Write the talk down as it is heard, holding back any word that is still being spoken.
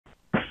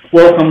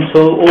welcome to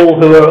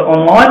all who are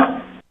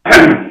online.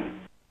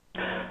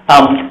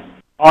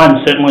 I'm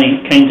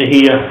certainly keen to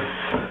hear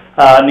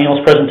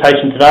Neil's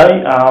presentation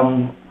today.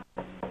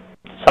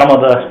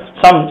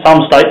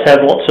 Some states have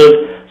lots of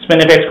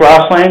Spinifex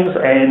grasslands,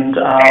 and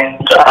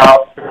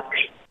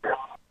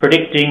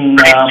predicting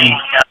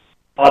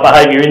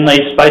behaviour in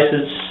these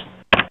spaces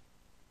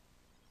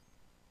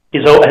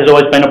has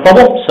always been a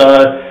problem. So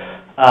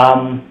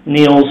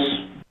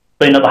Neil's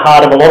been at the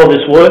heart of a lot of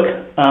this work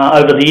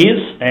over the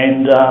years,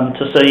 and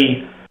to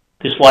see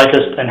this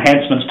latest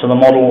enhancements to the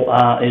model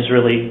is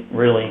really,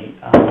 really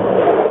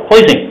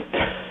pleasing.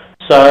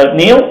 So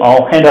Neil,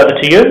 I'll hand over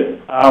to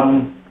you.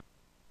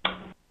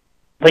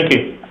 Thank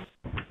you.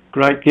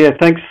 Great, yeah,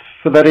 thanks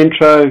for that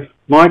intro,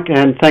 Mike,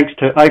 and thanks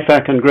to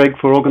AFAC and Greg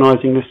for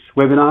organising this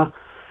webinar.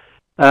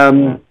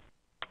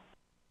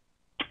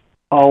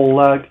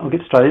 I'll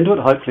get straight into it.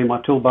 Hopefully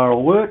my toolbar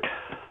will work.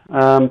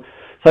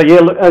 So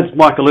yeah, as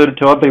Mike alluded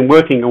to, I've been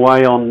working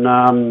away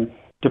on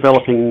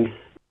developing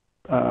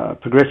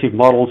progressive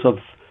models of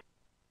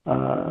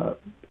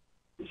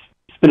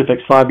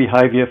Spinifex fire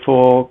behaviour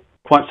for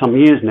quite some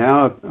years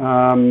now.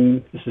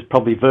 This is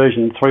probably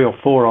version 3 or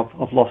 4.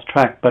 I've lost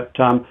track, but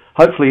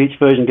hopefully each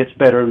version gets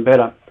better and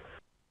better.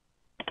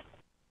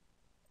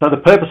 So the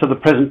purpose of the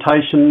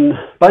presentation,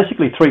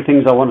 basically 3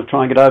 things I want to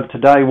try and get over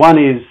today. One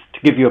is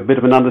to give you a bit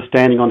of an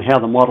understanding on how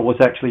the model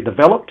was actually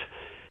developed.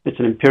 It's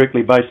an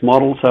empirically based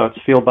model, so it's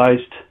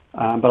field-based,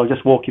 but I'll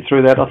just walk you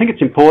through that. I think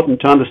it's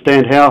important to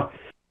understand how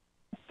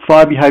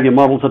fire behaviour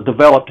models are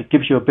developed. It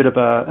gives you a bit of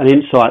an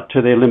insight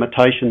to their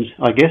limitations,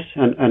 I guess,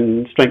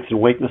 and strengths and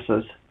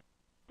weaknesses.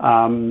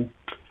 I'll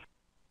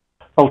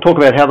talk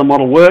about how the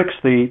model works,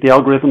 the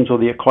algorithms or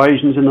the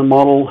equations in the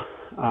model.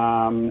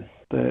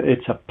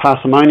 It's a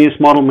parsimonious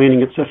model,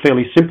 meaning it's a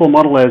fairly simple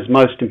model, as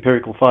most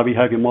empirical fire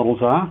behaviour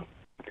models are.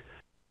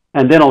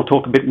 And then I'll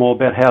talk a bit more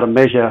about how to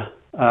measure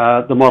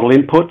the model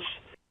inputs.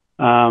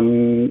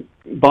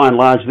 By and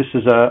large, this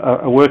is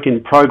a work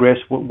in progress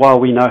while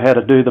we know how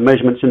to do the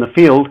measurements in the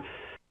field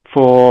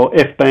for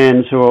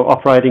F-bands who are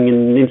operating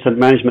in incident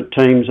management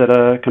teams at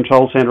a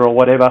control centre or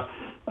whatever.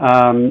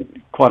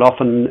 Quite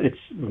often,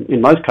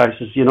 in most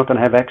cases, you're not going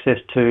to have access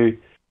to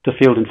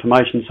field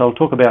information. So I'll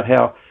talk about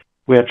how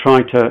we're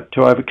trying to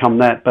overcome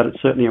that, but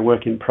it's certainly a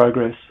work in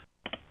progress.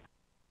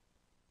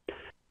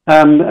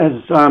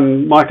 As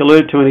Mike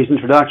alluded to in his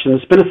introduction,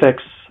 the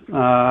Spinifex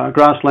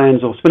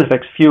Grasslands or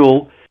Spinifex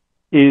fuel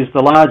is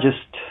the largest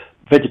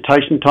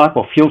vegetation type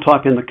or fuel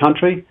type in the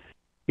country.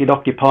 It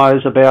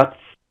occupies about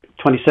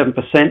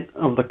 27%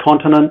 of the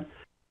continent.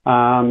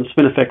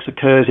 Spinifex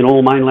occurs in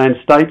all mainland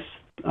states,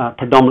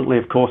 predominantly,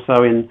 of course,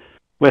 though, in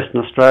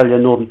Western Australia,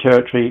 Northern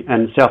Territory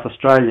and South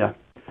Australia.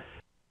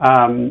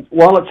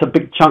 While it's a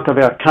big chunk of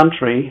our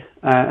country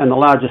and the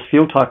largest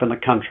fuel type in the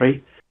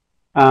country,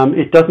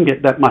 it doesn't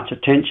get that much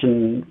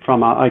attention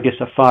from, I guess,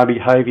 a fire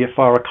behaviour,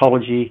 fire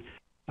ecology,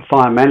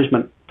 fire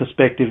management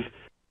perspective,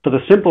 for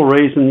the simple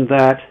reason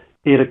that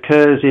it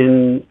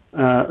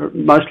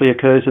mostly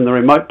occurs in the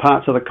remote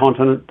parts of the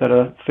continent that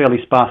are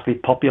fairly sparsely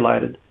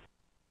populated.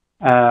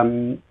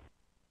 And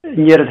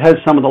yet it has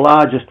some of the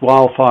largest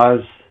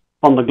wildfires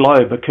on the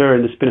globe occur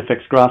in the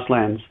Spinifex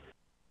grasslands.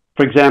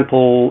 For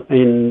example,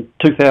 in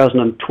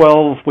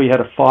 2012, we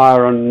had a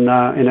fire in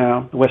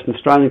our Western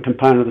Australian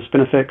component of the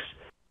Spinifex.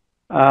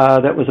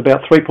 That was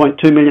about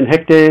 3.2 million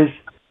hectares.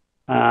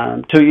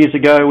 2 years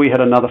ago, we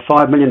had another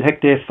 5 million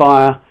hectare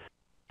fire.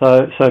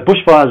 So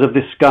bushfires of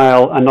this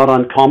scale are not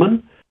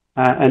uncommon.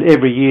 And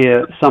every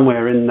year,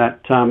 somewhere in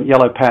that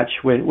yellow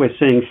patch, we're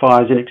seeing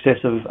fires in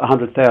excess of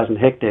 100,000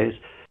 hectares.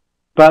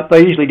 But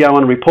they usually go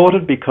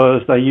unreported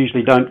because they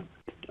usually don't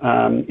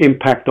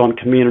impact on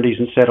communities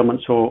and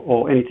settlements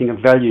or anything of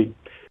value.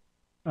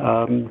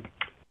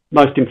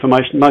 Most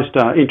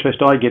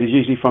interest I get is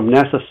usually from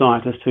NASA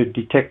scientists who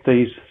detect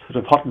these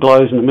sort of hot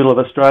glows in the middle of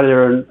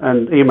Australia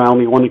and email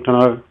me wanting to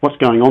know what's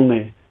going on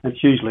there.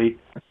 It's usually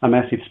a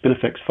massive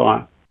Spinifex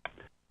fire.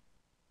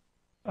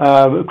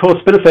 Of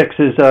course, Spinifex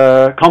is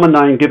a common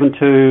name given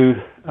to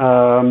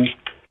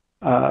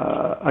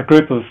a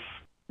group of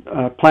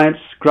plants,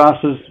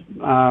 grasses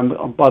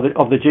of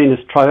the genus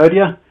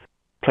Triodia.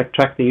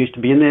 Plectracta used to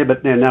be in there,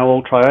 but they're now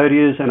all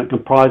Triodias, and it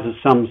comprises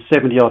some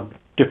 70-odd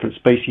different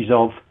species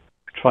of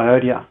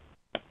Triodia.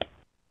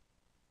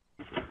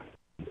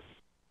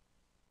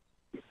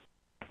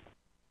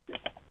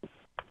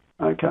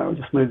 Okay, I'll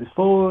just move this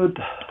forward.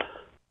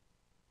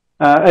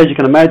 As you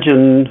can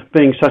imagine,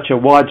 being such a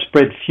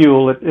widespread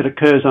fuel, it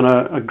occurs on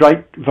a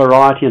great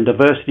variety and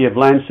diversity of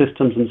land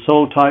systems and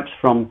soil types,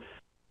 from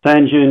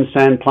sand dunes,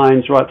 sand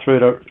plains, right through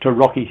to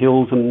rocky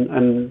hills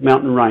and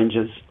mountain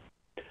ranges.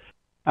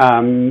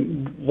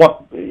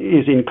 What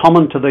is in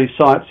common to these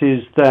sites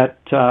is that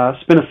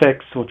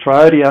Spinifex or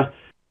Triodia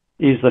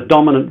is the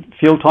dominant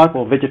fuel type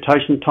or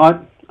vegetation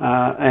type,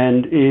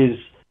 and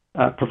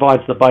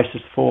provides the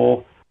basis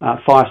for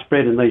fire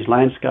spread in these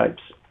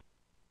landscapes.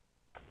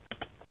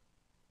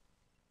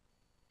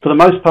 For the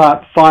most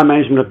part, fire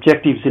management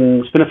objectives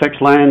in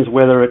Spinifex lands,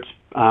 whether it's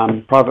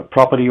private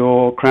property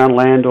or Crown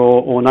land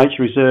or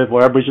nature reserve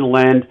or Aboriginal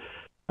land,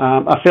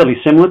 are fairly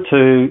similar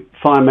to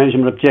fire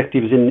management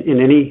objectives in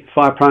any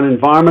fire-prone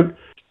environment.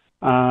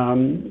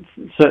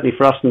 Certainly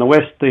for us in the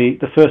West,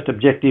 the first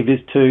objective is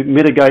to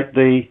mitigate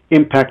the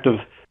impact of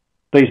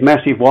these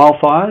massive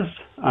wildfires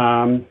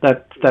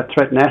that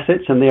threaten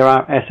assets, and there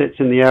are assets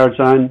in the arid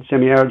zone,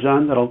 semi-arid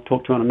zone, that I'll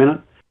talk to in a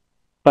minute.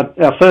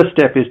 But our first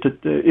step is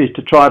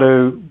to try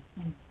to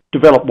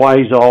develop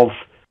ways of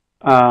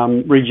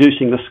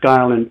reducing the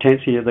scale and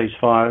intensity of these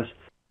fires.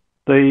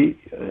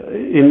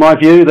 In my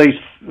view, these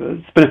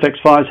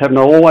Spinifex fires have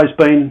not always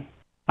been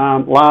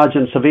large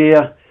and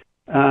severe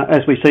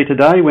as we see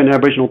today. When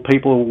Aboriginal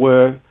people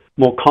were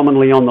more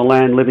commonly on the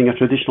land living a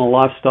traditional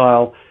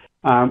lifestyle,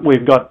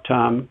 we've got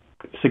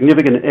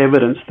significant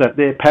evidence that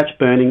their patch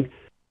burning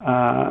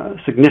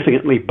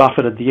significantly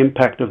buffeted the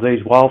impact of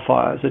these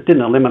wildfires. It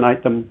didn't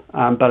eliminate them,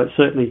 but it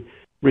certainly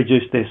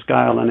reduced their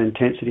scale and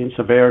intensity and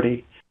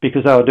severity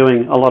because they were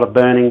doing a lot of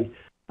burning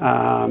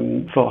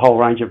for a whole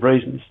range of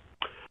reasons.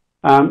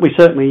 We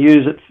certainly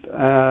use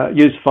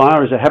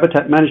fire as a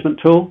habitat management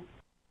tool.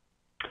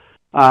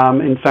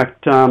 In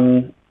fact,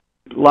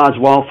 large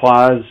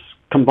wildfires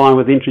combined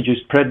with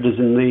introduced predators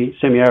in the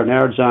semi-arid and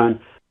arid zone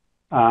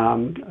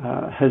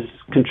has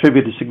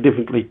contributed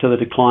significantly to the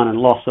decline and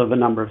loss of a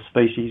number of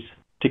species,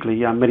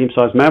 particularly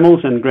medium-sized mammals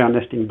and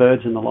ground-nesting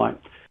birds and the like.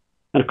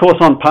 And of course,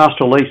 on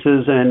pastoral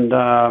leases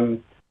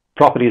and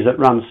properties that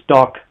run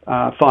stock,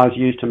 fires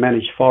used to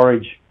manage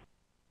forage.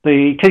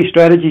 The key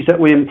strategies that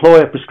we employ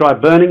are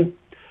prescribed burning.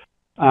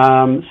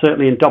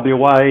 Certainly in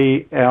WA,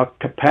 our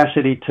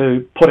capacity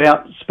to put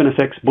out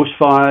Spinifex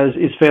bushfires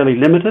is fairly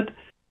limited.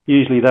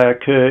 Usually they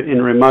occur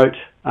in remote,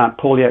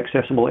 poorly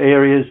accessible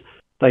areas.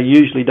 They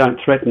usually don't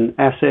threaten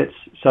assets,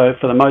 so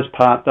for the most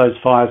part those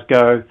fires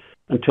go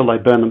until they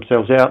burn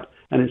themselves out,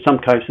 and in some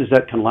cases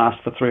that can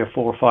last for 3 or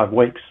 4 or 5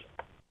 weeks.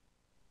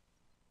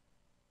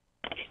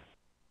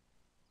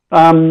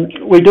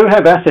 We do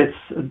have assets,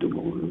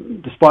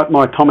 despite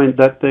my comment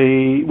that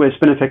where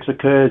Spinifex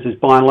occurs is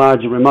by and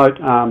large remote,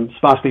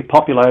 sparsely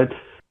populated.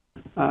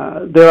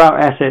 There are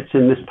assets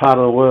in this part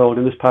of the world,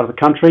 in this part of the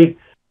country,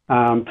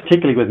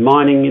 particularly with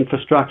mining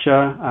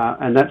infrastructure,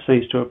 and that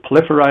seems to have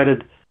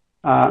proliferated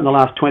in the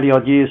last 20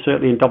 odd years.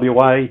 Certainly in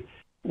WA,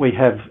 we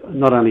have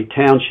not only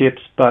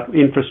townships but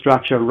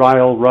infrastructure,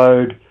 rail,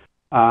 road.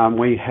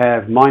 We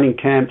have mining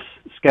camps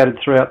scattered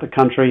throughout the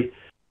country.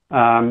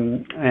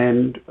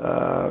 And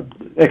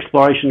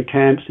exploration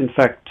camps. In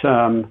fact,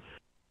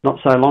 not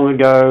so long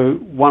ago,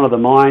 one of the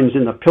mines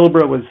in the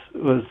Pilbara was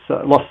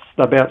lost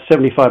about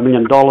 $75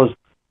 million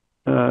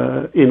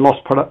in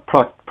lost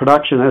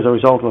production as a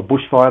result of a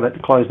bushfire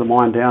that closed the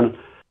mine down.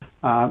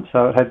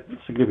 So it had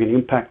significant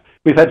impact.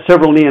 We've had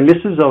several near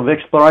misses of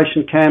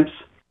exploration camps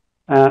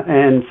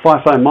and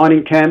FIFO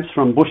mining camps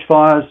from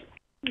bushfires.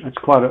 It's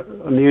quite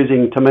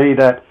amusing to me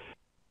that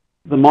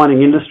the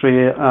mining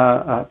industry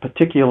are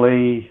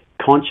particularly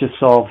conscious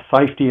of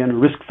safety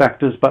and risk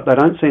factors, but they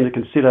don't seem to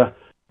consider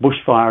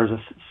bushfire as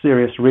a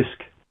serious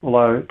risk,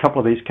 although a couple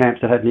of these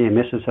camps that had near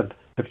misses have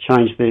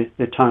changed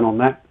their tone on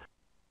that.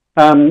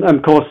 And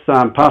of course,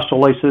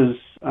 pastoral leases,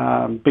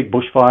 big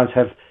bushfires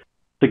have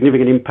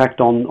significant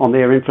impact on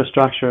their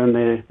infrastructure and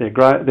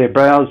their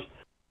browse.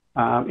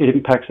 It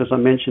impacts, as I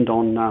mentioned,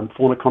 on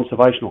fauna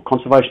conservation or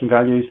conservation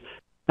values.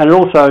 And it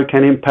also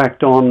can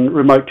impact on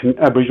remote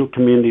Aboriginal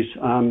communities,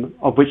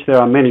 of which there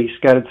are many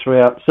scattered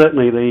throughout,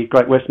 certainly the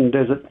Great Western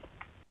Desert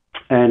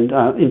and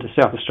into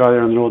South Australia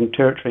and the Northern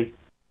Territory.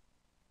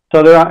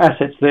 So there are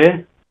assets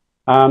there,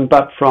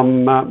 but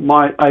from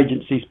my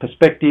agency's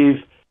perspective,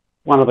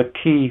 one of the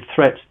key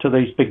threats to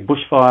these big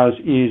bushfires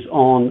is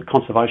on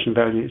conservation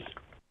values.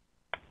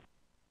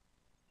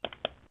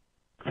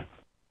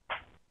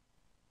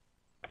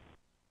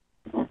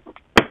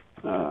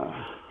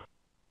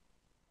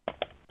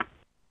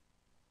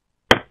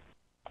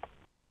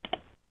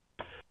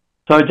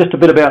 So just a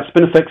bit about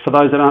Spinifex for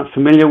those that aren't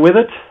familiar with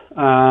it.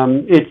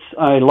 It's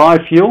a live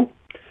fuel.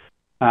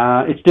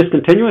 It's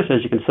discontinuous,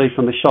 as you can see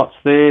from the shots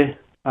there.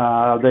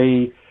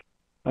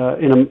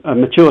 In a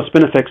mature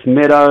Spinifex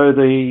meadow,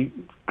 the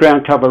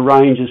ground cover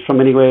ranges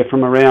from anywhere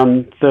from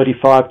around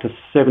 35 to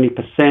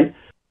 70%,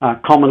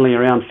 commonly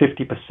around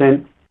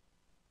 50%.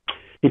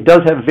 It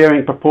does have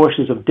varying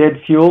proportions of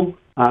dead fuel.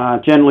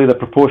 Generally, the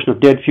proportion of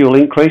dead fuel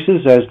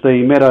increases as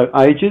the meadow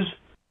ages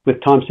with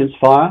time since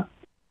fire.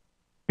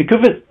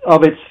 Because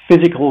of its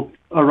physical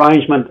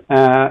arrangement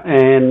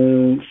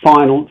and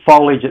final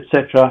foliage,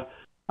 etc.,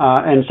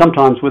 and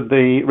sometimes with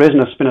the resin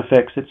of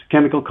Spinifex, its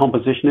chemical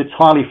composition, it's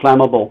highly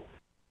flammable.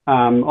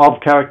 I've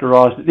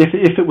characterised it,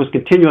 if it was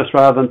continuous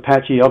rather than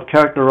patchy, I've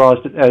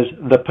characterised it as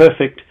the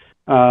perfect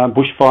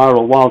bushfire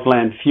or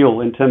wildland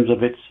fuel in terms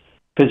of its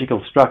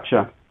physical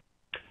structure.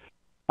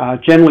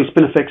 Generally,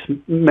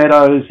 Spinifex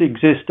meadows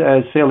exist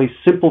as fairly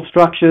simple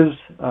structures,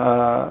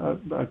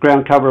 a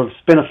ground cover of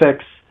Spinifex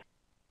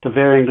to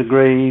varying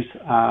degrees,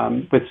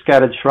 with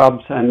scattered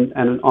shrubs, and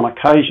on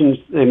occasions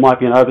there might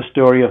be an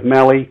overstory of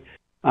mallee.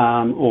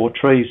 or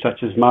trees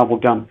such as marble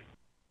gum.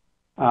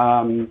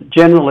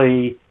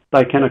 Generally,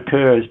 they can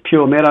occur as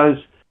pure meadows.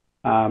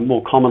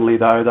 More commonly,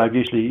 though, they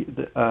usually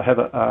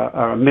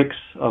are a mix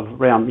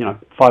of around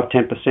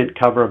 5-10%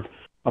 cover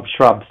of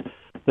shrubs.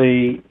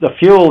 The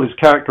fuel is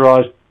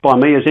characterised by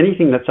me as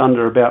anything that's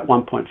under about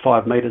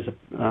 1.5 metres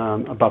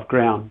above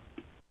ground.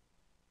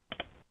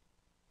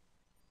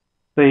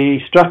 The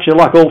structure,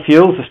 like all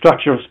fuels, the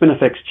structure of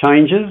Spinifex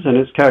changes, and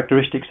its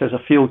characteristics as a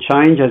fuel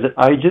change as it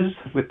ages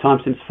with time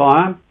since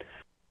fire.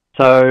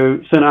 So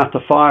soon after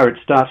fire, it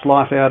starts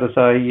life out as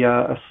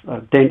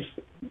a dense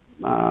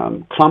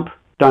clump,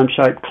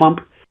 dome-shaped clump,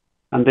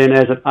 and then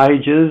as it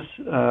ages,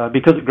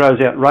 because it grows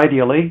out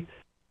radially,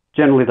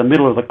 generally the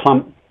middle of the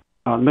clump,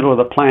 middle of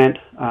the plant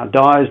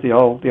dies, the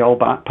old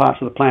parts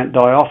of the plant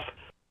die off,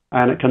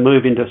 and it can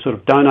move into sort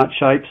of donut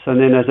shapes, and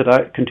then as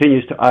it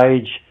continues to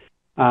age,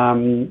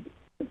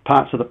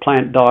 parts of the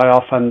plant die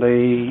off and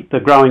the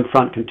growing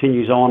front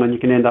continues on, and you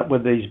can end up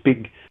with these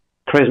big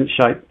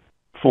crescent-shaped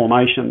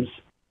formations.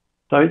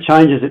 So it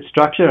changes its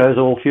structure, as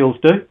all fuels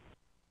do.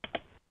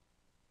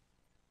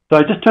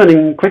 So just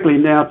turning quickly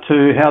now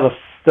to how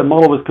the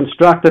model was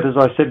constructed. As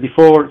I said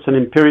before, it's an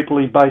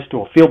empirically based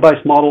or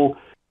field-based model.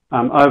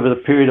 Over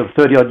the period of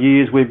 30-odd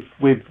years,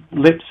 we've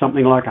lit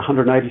something like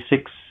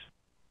 186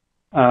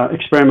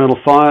 experimental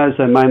fires.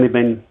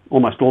 They've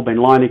almost all been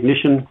line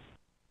ignition.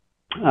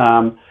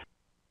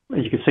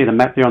 As you can see the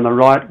map there on the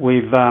right,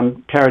 we've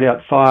carried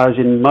out fires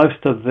in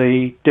most of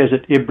the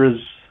desert IBRAs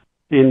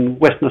in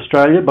Western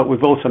Australia, but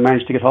we've also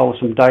managed to get hold of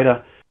some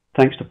data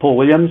thanks to Paul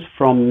Williams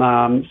from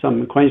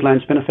some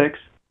Queensland Spinifex.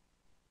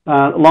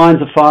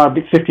 Lines of fire,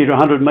 50 to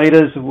 100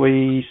 metres.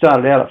 We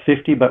started out at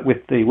 50, but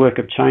with the work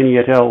of Cheney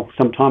et al.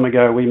 Some time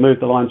ago, we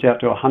moved the lines out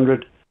to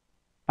 100.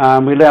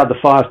 We allowed the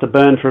fires to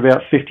burn for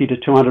about 50 to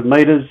 200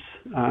 metres.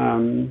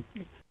 A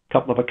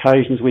couple of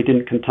occasions we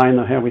didn't contain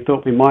them how we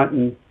thought we might,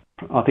 and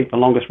I think the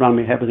longest run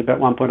we had was about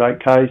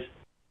 1.8 k's.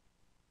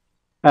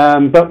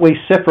 But we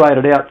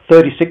separated out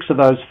 36 of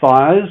those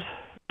fires,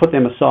 put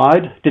them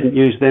aside, didn't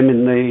use them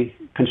in the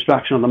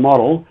construction of the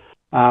model,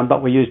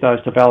 but we used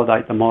those to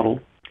validate the model.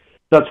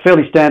 So it's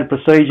fairly standard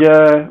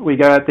procedure. We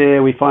go out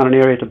there, we find an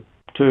area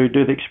to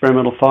do the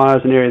experimental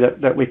fires, an area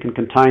that we can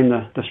contain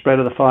the spread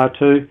of the fire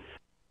to.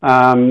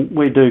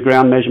 We do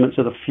ground measurements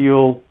of the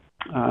fuel,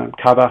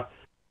 cover,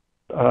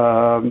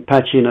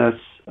 patchiness,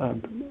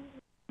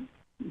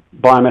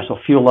 biomass or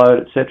fuel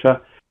load,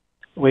 etc.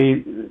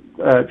 We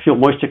fuel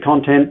moisture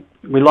content.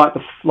 We light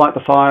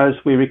the fires.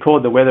 We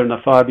record the weather and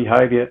the fire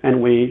behaviour,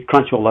 and we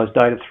crunch all those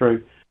data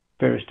through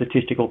various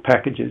statistical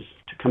packages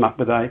to come up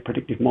with a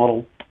predictive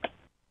model.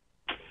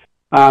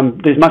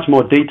 There's much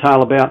more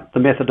detail about the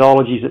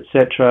methodologies,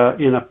 etc.,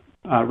 in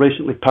a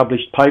recently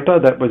published paper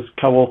that was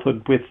I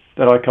co-authored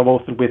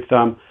with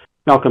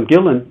Malcolm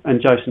Gill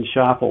and Jason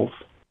Sharples.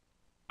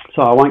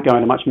 So I won't go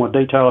into much more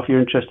detail. If you're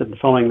interested in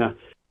following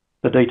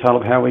the detail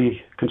of how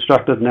we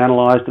constructed and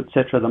analysed,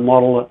 etc., the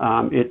model,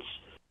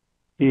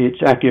 its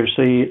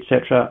accuracy,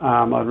 etc.,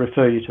 I'd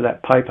refer you to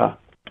that paper.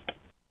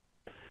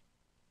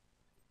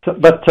 So,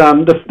 but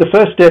the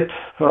first step,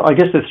 I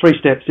guess there's 3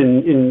 steps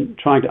in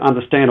trying to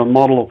understand or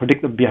model or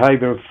predict the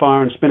behaviour of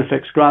fire in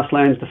Spinifex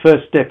Grasslands. The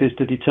first step is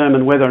to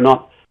determine whether or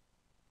not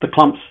the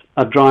clumps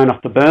are dry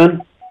enough to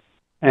burn.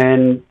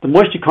 And the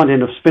moisture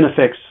content of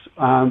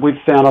Spinifex,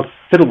 we've found, I've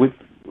fiddled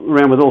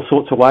around with all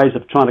sorts of ways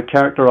of trying to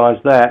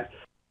characterise that,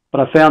 but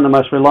I found the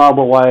most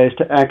reliable way is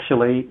to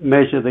actually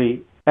measure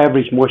the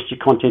average moisture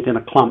content in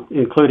a clump,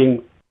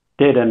 including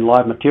dead and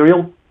live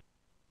material.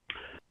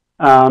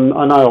 I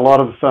know a lot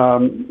of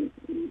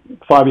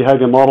fire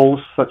behaviour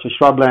models, such as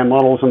shrubland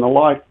models and the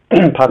like,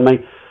 pardon me,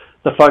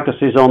 the focus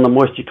is on the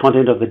moisture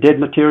content of the dead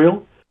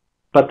material,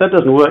 but that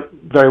doesn't work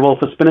very well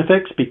for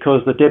Spinifex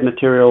because the dead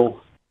material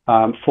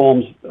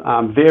forms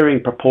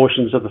varying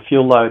proportions of the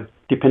fuel load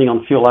depending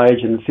on fuel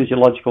age and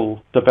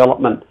physiological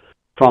development,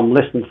 from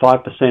less than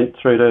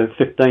 5% through to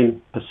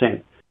 15%.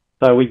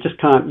 So we just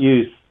can't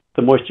use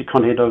the moisture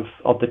content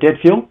of the dead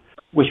fuel.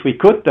 Wish we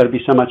could. That'd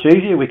be so much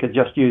easier. We could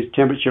just use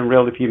temperature and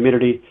relative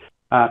humidity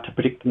to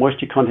predict the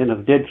moisture content of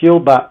the dead fuel,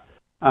 but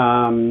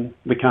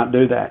we can't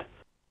do that.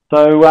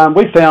 So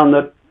we found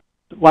that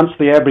once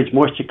the average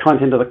moisture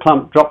content of the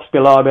clump drops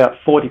below about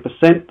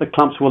 40%, the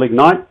clumps will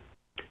ignite,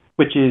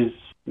 which is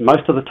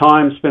most of the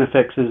time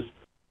Spinifex is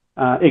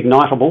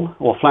ignitable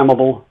or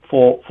flammable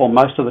for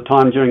most of the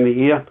time during the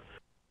year.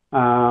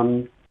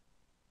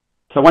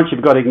 So once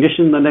you've got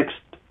ignition, the next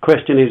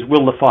question is,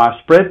 will the fire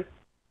spread?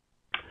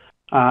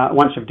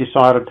 Once you've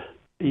decided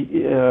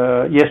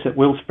yes, it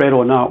will spread,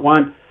 or no, it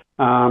won't.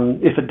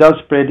 If it does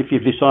spread, if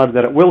you've decided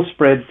that it will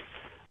spread,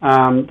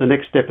 the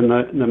next step in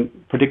the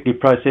predictive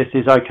process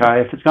is,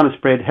 okay, if it's going to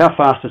spread, how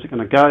fast is it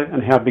going to go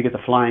and how big are the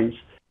flames?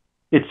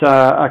 It's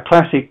a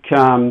classic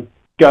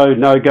go,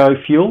 no-go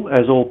fuel,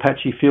 as all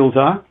patchy fuels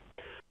are.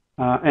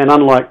 And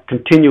unlike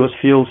continuous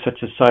fuels, such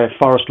as, say, a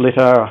forest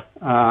litter,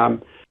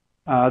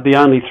 the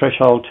only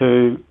threshold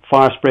to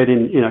fire spread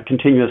in a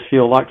continuous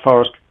fuel like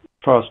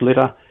forest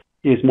litter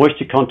is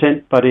moisture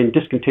content, but in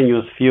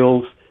discontinuous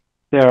fuels,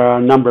 there are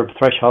a number of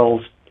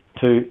thresholds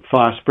to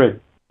fire spread,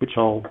 which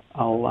I'll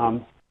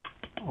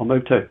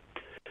move to.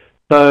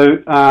 So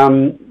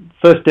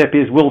first step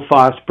is, will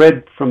fire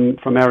spread? From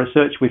our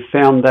research, we've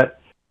found that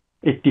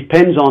it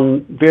depends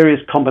on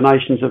various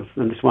combinations of,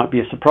 and this won't be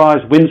a surprise,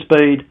 wind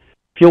speed,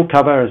 fuel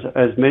cover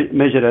as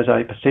measured as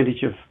a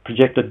percentage of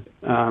projected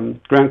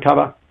ground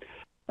cover,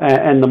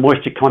 and the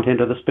moisture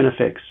content of the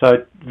Spinifex.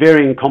 So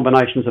varying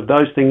combinations of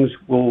those things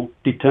will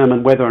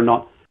determine whether or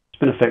not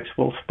Spinifex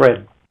will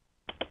spread.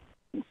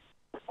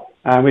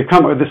 We've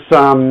come up with this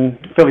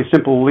fairly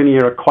simple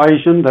linear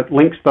equation that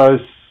links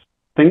those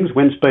things,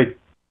 wind speed,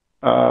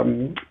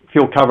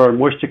 fuel cover and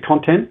moisture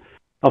content.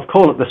 I'll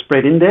call it the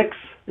spread index.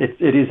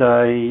 It is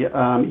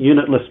a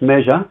unitless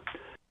measure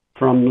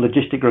from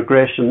logistic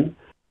regression,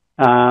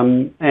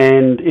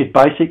 and it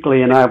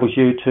basically enables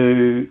you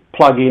to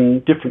plug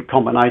in different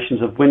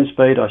combinations of wind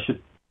speed. I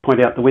should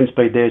point out the wind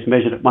speed there is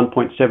measured at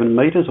 1.7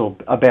 metres or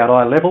about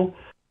eye level,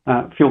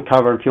 fuel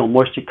cover and fuel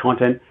moisture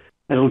content.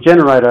 And it'll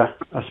generate a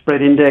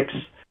spread index.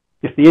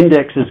 If the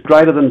index is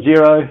greater than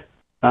 0,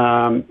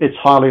 it's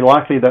highly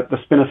likely that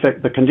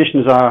the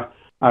conditions are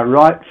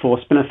right for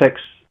Spinifex,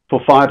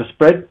 for fire to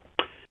spread.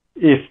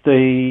 If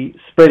the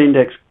spread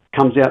index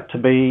comes out to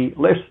be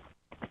less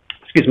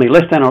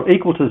than or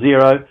equal to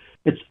 0,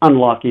 it's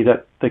unlikely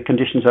that the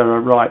conditions are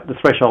right. The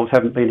thresholds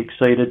haven't been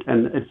exceeded,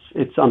 and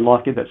it's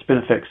unlikely that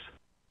Spinifex,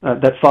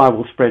 that fire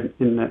will spread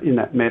in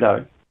that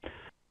meadow.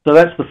 So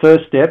that's the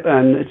first step,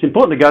 and it's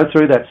important to go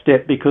through that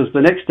step because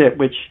the next step,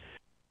 which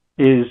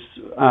is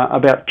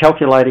about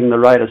calculating the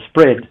rate of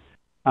spread,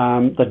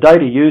 the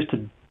data used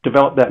to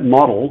develop that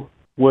model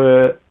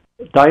were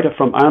data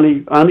from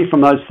only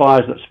from those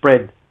fires that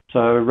spread.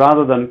 So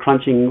rather than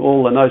crunching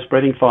all the no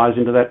spreading fires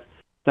into that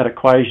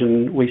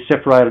equation, we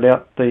separated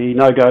out the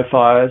no-go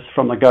fires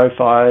from the go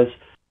fires,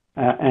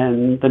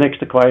 and the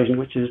next equation,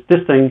 which is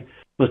this thing,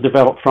 was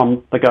developed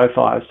from the go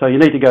fires. So you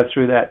need to go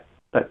through that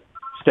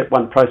step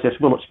one process.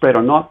 Will it spread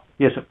or not?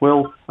 Yes, it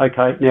will.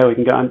 Okay, now we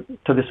can go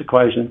to this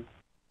equation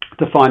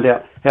to find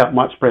out how it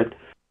might spread.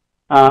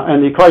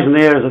 And the equation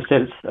there, as I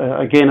said,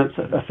 it's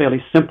a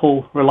fairly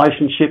simple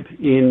relationship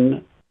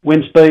in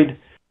wind speed,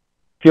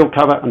 fuel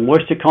cover and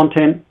moisture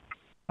content,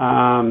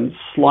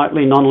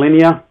 slightly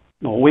non-linear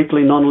or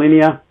weakly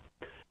non-linear.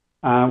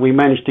 We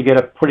managed to get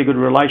a pretty good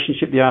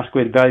relationship. The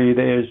R-squared value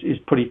there is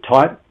pretty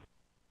tight.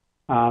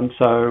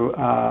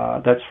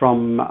 So that's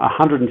from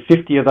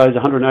 150 of those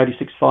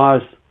 186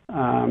 fires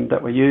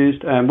that were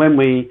used. And when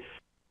we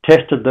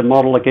tested the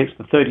model against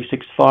the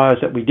 36 fires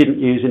that we didn't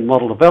use in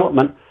model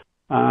development,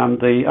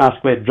 the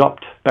R-squared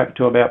dropped back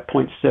to about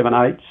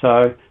 0.78,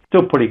 so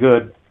still pretty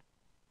good.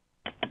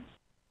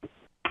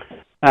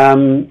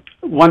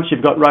 Once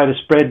you've got rate of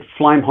spread,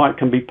 flame height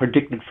can be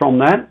predicted from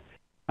that,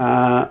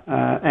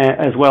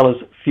 as well as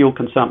fuel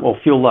consumption or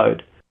fuel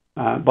load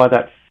by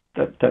that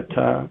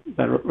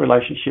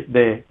relationship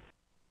there.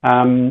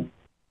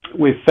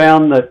 We've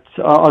found that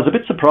I was a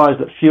bit surprised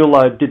that fuel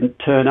load didn't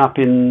turn up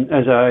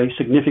as a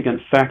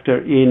significant factor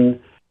in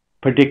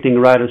predicting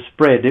rate of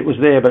spread. It was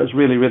there, but it was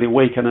really, really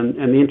weak, and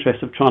in the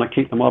interest of trying to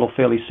keep the model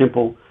fairly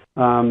simple,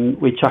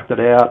 we chucked it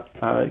out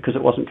because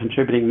it wasn't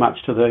contributing much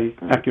to the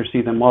accuracy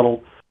of the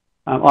model.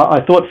 I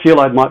thought fuel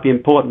load might be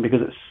important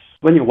because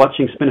when you're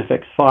watching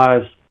Spinifex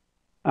fires,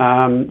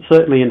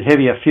 certainly in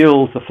heavier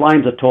fuels, the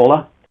flames are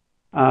taller,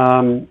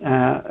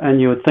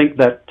 and you would think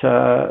that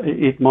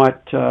it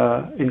might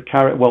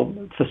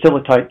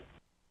facilitate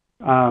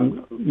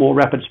more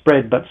rapid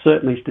spread, but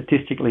certainly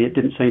statistically it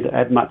didn't seem to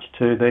add much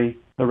to the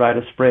rate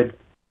of spread.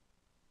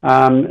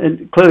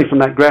 And clearly from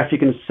that graph you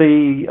can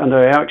see, under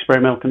our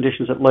experimental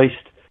conditions at least,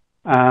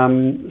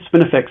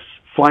 Spinifex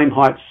flame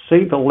heights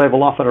seem to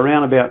level off at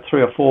around about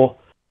 3 or 4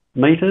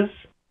 metres.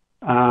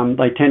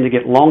 They tend to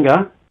get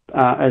longer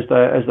as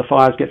the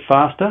fires get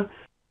faster,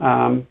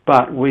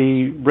 but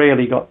we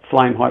rarely got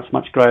flame heights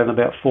much greater than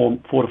about 4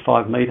 to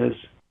 5 metres.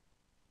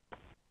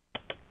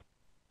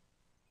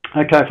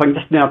 Okay, if I can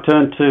just now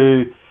turn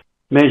to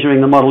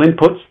measuring the model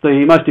inputs.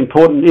 The most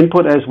important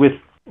input, as with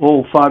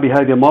all fire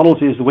behaviour models,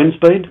 is the wind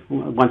speed.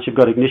 Once you've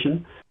got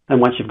ignition and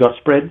once you've got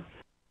spread,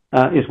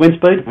 is wind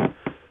speed.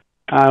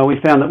 We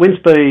found that wind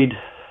speed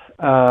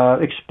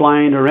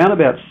explained around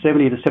about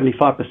 70 to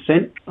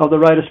 75% of the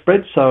rate of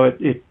spread, so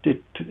it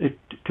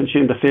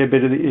consumed a fair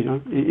bit of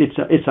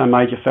it's a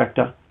major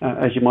factor,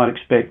 as you might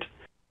expect.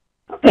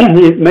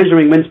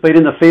 Measuring wind speed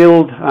in the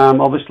field,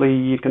 obviously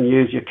you can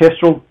use your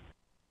Kestrel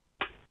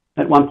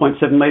at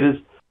 1.7 metres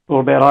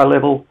or about eye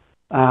level.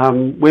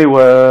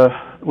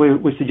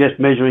 We suggest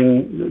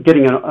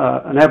getting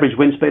an average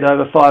wind speed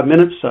over 5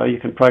 minutes, so you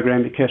can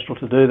program your Kestrel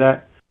to do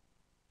that.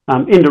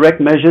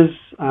 Indirect measures,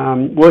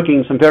 working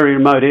in some very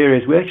remote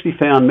areas, we actually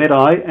found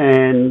MED-EYE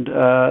and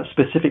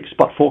specific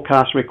spot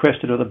forecasts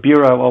requested of the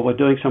Bureau while we're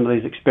doing some of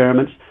these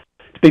experiments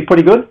to be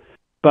pretty good,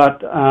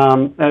 but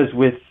as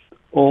with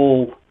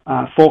all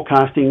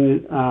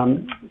forecasting,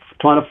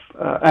 trying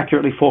to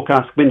accurately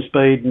forecast wind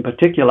speed in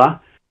particular,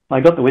 they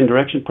got the wind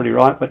direction pretty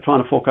right, but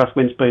trying to forecast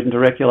wind speed in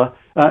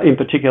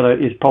particular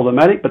is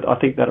problematic, but I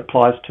think that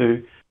applies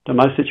to to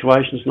most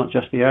situations, not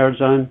just the arid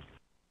zone.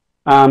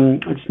 I'll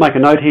just make a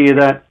note here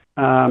that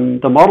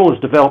the model is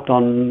developed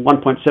on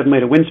 1.7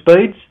 metre wind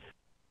speeds.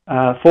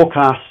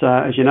 Forecasts,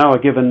 as you know, are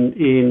given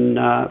in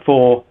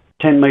for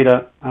 10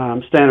 metre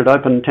standard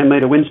open 10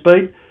 metre wind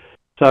speed.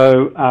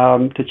 So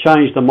to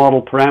change the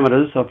model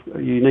parameters,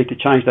 you need to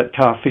change that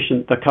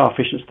coefficient, the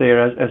coefficients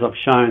there as I've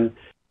shown,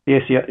 the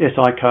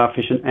SI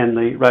coefficient and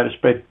the rate of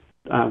spread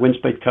wind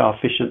speed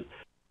coefficient.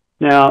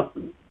 Now,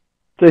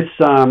 this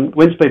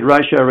wind speed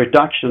ratio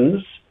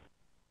reductions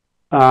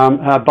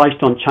are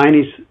based on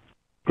Cheney's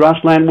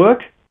grassland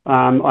work.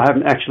 I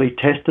haven't actually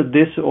tested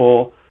this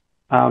or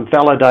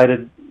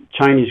validated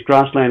Cheney's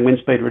grassland wind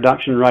speed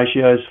reduction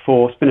ratios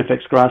for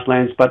Spinifex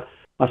Grasslands, but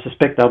I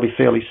suspect they'll be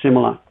fairly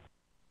similar.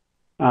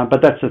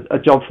 But that's a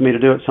job for me to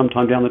do at some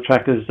time down the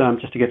track, is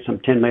just to get some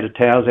 10 metre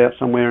towers out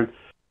somewhere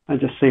and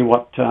just see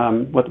what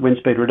the wind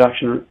speed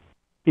reduction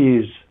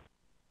is.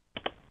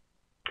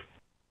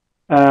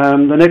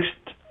 The next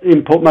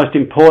most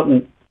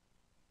important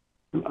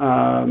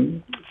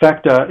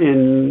factor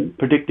in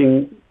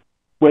predicting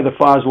whether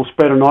fires will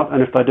spread or not,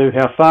 and if they do,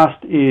 how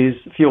fast, is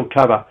fuel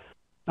cover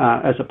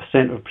as a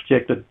percent of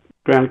projected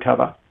ground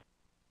cover.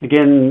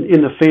 Again,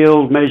 in the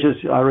field measures,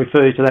 I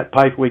refer you to that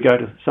paper. We go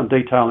to some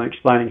detail in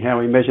explaining how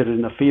we measured it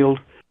in the field.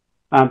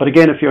 But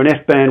again, if you're an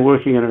F-band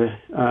working at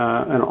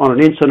on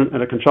an incident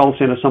at a control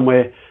centre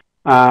somewhere,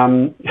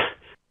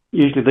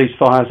 usually these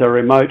fires are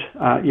remote.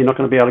 You're not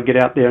going to be able to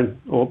get out there,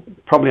 or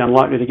probably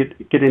unlikely to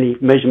get any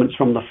measurements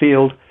from the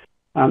field.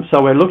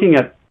 So we're looking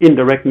at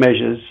indirect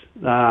measures.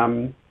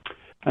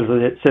 As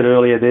I said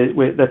earlier,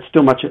 that's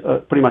still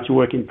pretty much a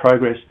work in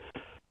progress.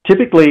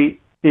 Typically,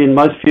 in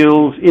most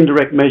fuels,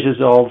 indirect measures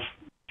of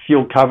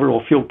fuel cover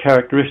or fuel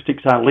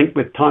characteristics are linked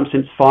with time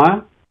since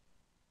fire.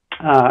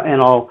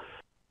 And I'll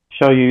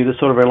show you the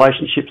sort of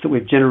relationships that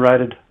we've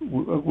generated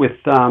with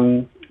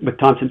time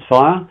since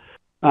fire.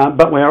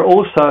 But we're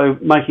also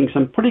making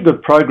some pretty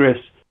good progress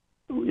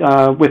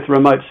with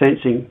remote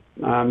sensing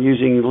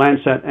using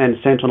Landsat and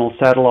Sentinel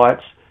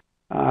satellites.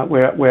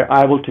 We're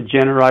able to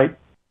generate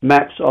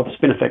maps of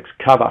Spinifex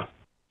cover.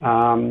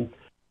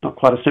 Not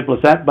quite as simple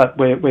as that, but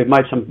we've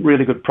made some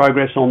really good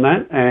progress on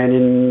that, and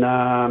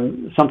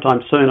in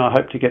sometime soon I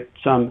hope to get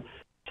some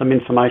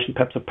information,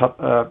 perhaps a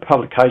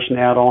publication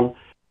out on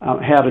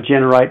how to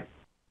generate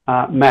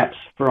maps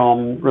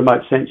from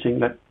remote sensing,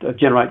 that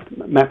generate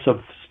maps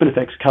of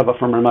Spinifex cover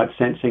from remote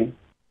sensing.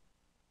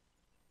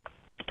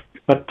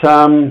 But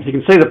you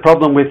can see the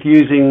problem with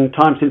using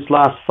time since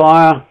last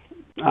fire.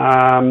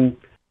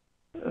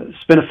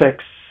 Spinifex,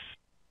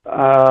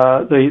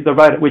 the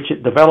rate at which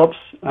it develops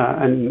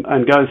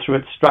and goes through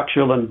its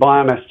structural and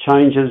biomass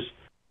changes.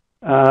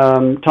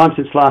 Time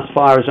since last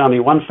fire is only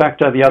one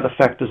factor. The other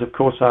factors, of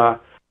course, are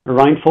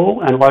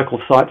rainfall and local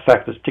site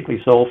factors,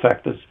 particularly soil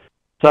factors.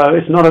 So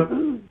it's not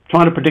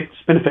trying to predict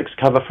Spinifex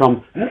cover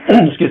from,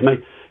 excuse me,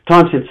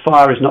 time since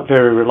fire is not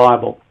very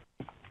reliable.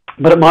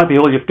 But it might be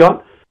all you've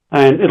got,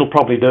 and it'll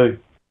probably do.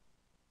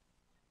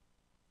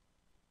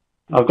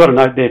 I've got a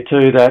note there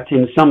too that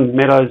in some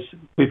meadows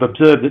we've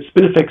observed that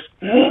Spinifex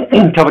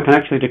cover can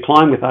actually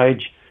decline with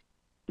age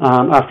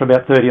after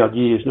about 30 odd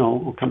years, and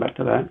I'll come back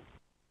to that.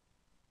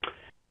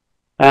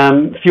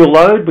 Fuel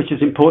load, which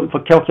is important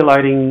for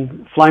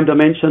calculating flame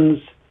dimensions.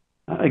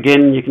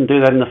 Again, you can do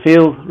that in the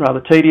field,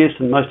 rather tedious,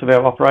 and most of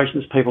our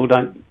operations people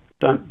don't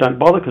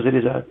bother because it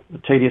is a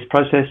tedious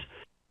process.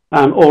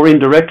 Or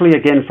indirectly,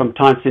 again, from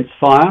time since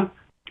fire,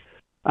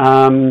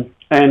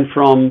 and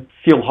from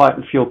fuel height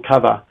and fuel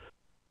cover.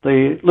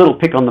 The little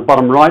pic on the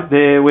bottom right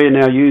there, we're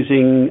now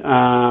using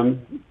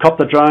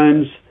copter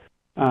drones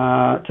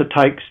to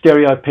take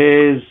stereo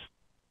pairs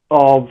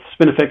of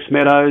Spinifex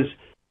meadows,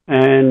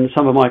 and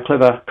some of my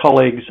clever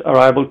colleagues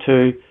are able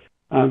to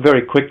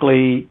very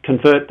quickly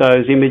convert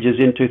those images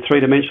into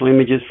three-dimensional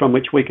images from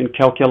which we can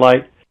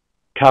calculate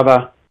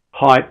cover,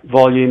 height,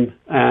 volume,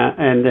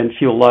 and then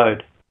fuel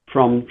load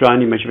from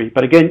drone imagery.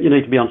 But again, you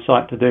need to be on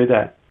site to do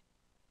that.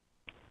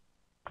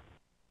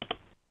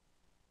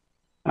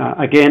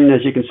 Again,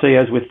 as you can see,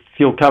 as with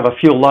fuel cover,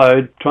 fuel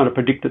load, trying to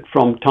predict it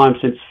from time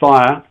since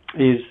fire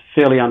is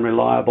fairly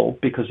unreliable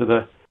because of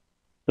the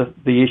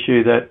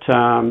issue that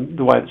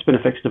the way that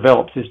Spinifex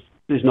develops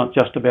is not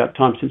just about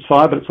time since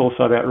fire, but it's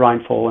also about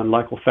rainfall and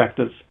local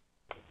factors.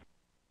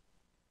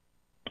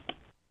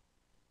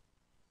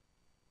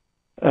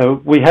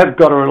 We have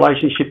got a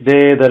relationship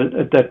there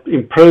that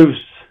improves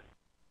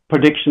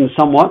prediction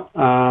somewhat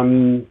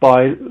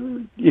by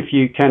if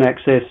you can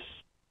access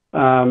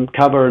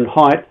cover and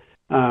height.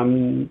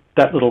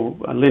 That little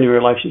linear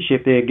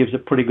relationship there gives a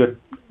pretty good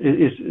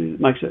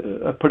makes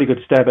a pretty good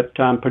stab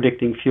at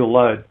predicting fuel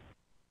load.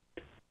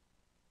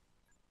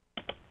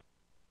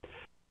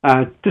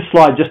 This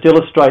slide just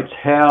illustrates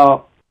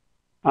how,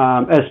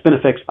 as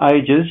Spinifex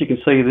ages, you can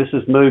see this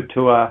has moved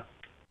to a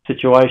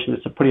situation.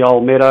 It's a pretty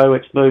old meadow.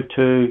 It's moved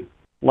to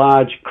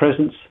large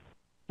crescents.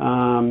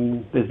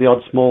 There's the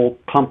odd small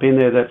clump in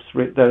there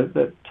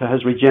that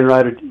has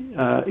regenerated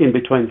in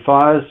between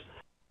fires.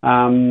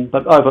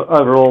 But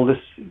overall,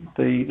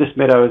 this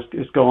meadow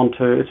has gone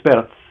to, it's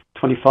about a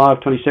 25,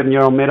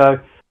 27-year-old meadow,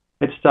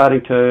 it's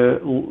starting to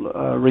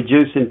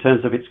reduce in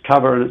terms of its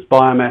cover and its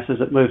biomass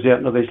as it moves out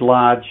into these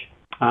large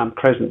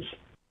crescents.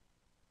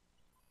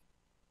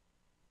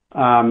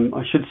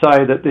 I should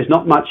say that there's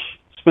not much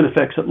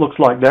Spinifex that looks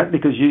like that,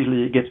 because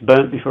usually it gets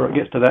burnt before it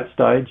gets to that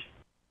stage.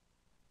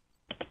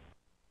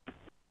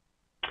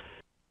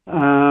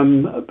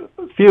 A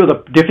few of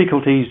the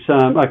difficulties,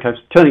 okay,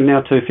 turning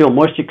now to fuel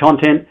moisture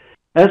content.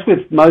 As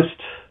with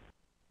most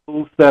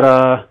fuels that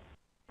are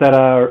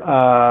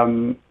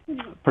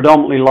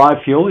predominantly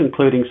live fuel,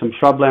 including some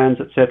shrublands,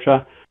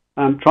 etc.,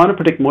 trying to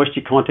predict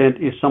moisture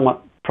content is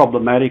somewhat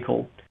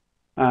problematical.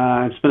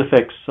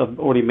 Spinifex, I've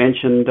already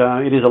mentioned,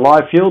 it is a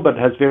live fuel, but it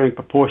has varying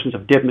proportions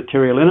of dead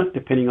material in it,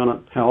 depending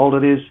on how old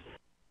it is.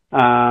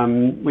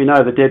 We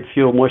know the dead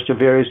fuel moisture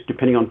varies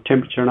depending on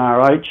temperature and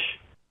RH,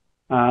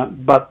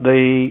 but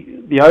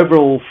the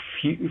overall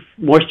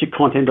moisture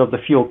content of the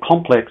fuel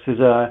complex is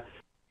a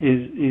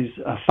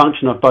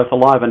function of both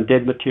alive and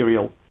dead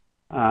material,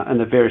 and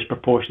the various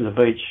proportions of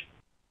each.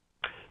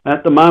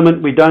 At the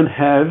moment, we don't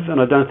have, and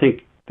I don't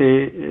think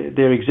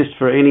there exists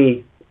for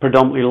any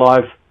predominantly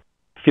live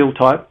fuel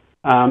type,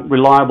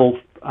 reliable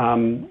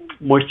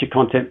moisture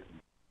content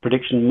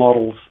prediction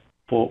models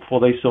for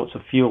these sorts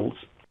of fuels,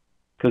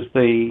 because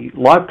the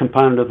live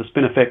component of the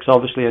Spinifex,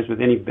 obviously as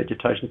with any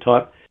vegetation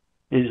type,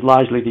 is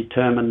largely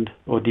determined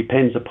or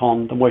depends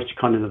upon the moisture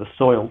content of the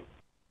soil.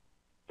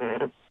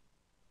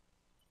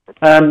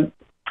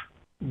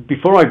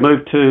 Before I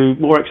move to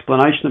more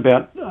explanation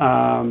about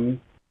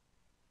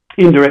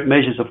indirect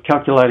measures of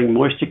calculating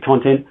moisture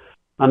content,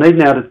 I need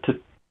now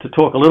to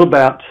talk a little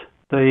about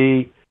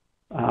the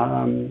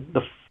 4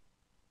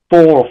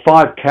 or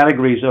 5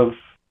 categories of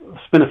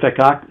Spinifex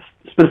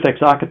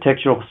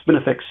architecture or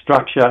Spinifex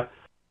structure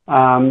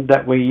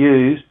that we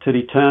use to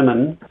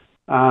determine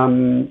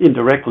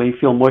indirectly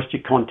fuel moisture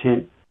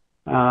content.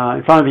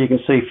 In front of you can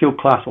see fuel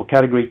class or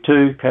category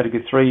 2,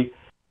 category 3.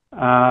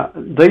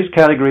 These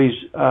categories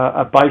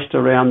are based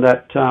around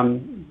that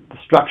the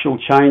structural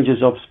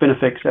changes of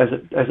Spinifex as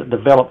it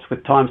develops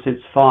with time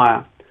since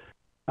fire.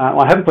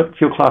 I haven't put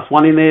fuel class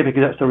 1 in there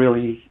because that's the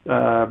really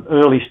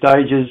early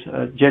stages.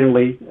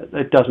 Generally,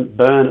 it doesn't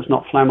burn, it's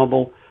not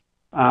flammable.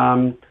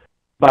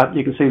 But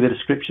you can see the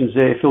descriptions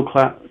there. Fuel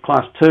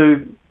class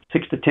 2,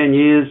 6 to 10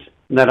 years.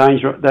 And that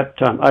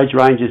age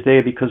range is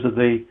there because of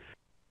the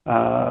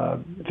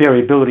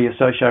variability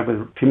associated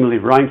with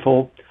cumulative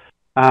rainfall.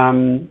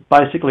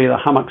 Basically, the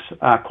hummocks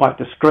are quite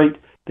discrete.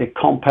 They're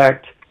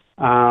compact.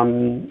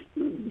 Some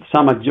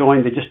are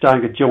joined. They're just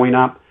starting to join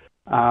up.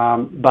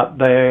 But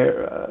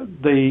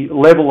the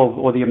level of,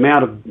 or the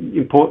amount of,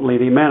 importantly,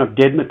 the amount of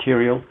dead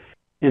material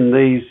in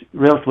these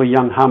relatively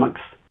young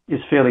hummocks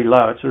is fairly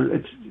low. It's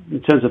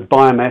in terms of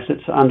biomass,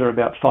 it's under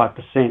about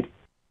 5%.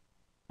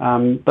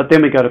 But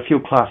then we go to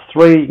fuel class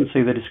 3. You can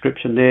see the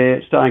description there.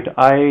 It's starting to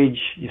age.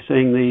 You're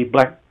seeing the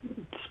black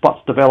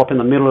spots develop in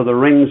the middle of the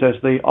rings as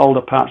the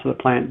older parts of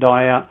the plant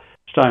die out,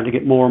 starting to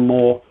get more and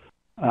more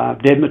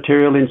dead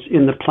material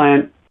in the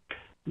plant.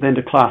 Then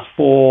to class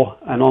 4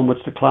 and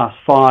onwards to class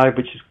 5,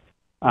 which is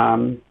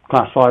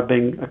class 5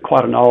 being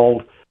quite an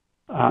old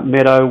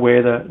meadow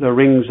where the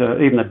rings,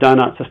 even the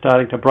donuts, are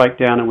starting to break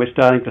down, and we're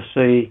starting to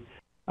see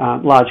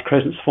large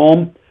crescents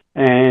form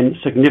and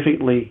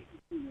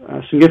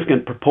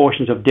significant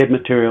proportions of dead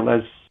material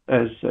as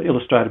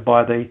illustrated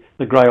by the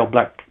grey or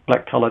black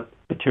coloured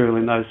material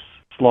in those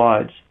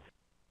slides.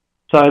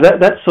 So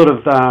that's sort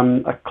of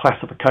a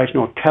classification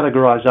or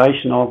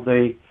categorisation of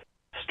the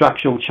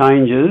structural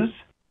changes,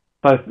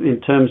 both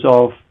in terms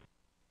of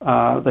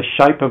the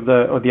shape of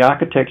the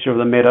architecture of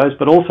the meadows,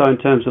 but also in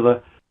terms of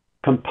the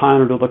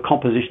component or the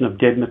composition of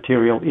dead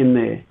material in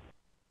there.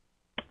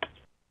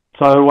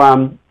 So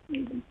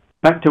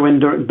back to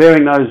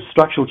bearing those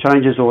structural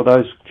changes or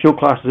those fuel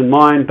classes in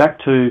mind, back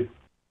to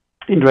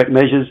indirect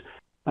measures.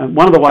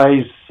 One of the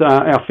ways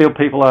our field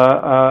people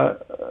are,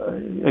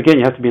 again,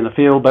 you have to be in the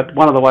field, but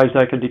one of the ways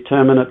they can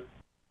determine it,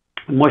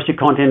 moisture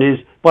content, is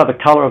by the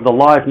colour of the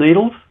live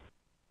needles.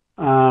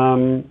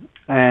 And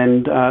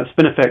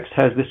Spinifex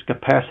has this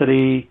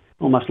capacity,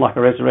 almost like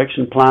a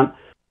resurrection plant.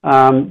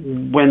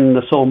 When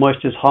the soil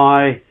moisture is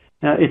high,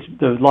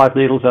 the live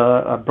needles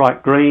are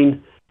bright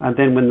green, and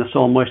then when the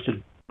soil moisture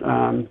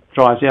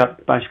dries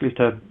out basically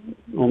to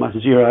almost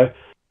zero,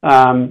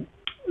 the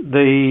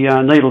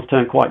needles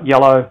turn quite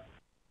yellow,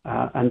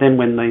 and then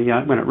when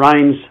it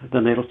rains, the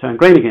needles turn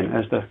green again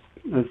as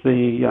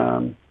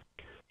the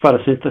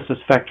photosynthesis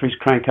factories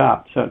crank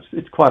up. So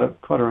it's quite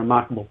a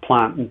remarkable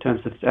plant in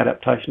terms of its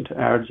adaptation to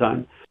arid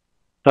zone.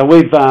 So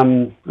we've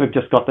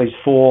just got these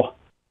 4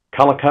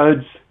 colour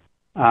codes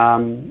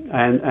and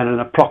an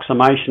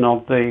approximation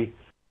of the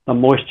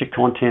moisture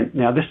content.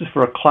 Now this is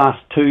for a class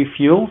 2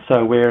 fuel,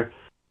 so we're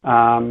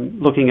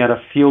looking at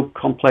a fuel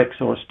complex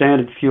or a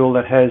standard fuel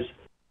that has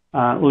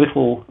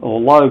little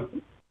or low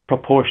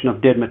proportion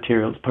of dead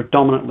material. It's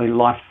predominantly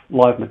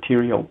live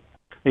material,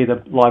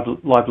 either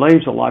live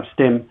leaves or live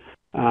stem,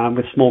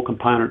 with small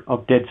component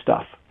of dead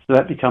stuff. So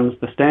that becomes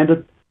the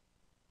standard.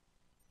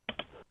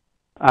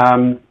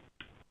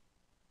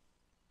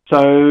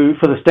 So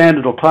for the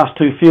standard or class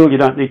 2 fuel, you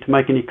don't need to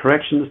make any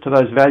corrections to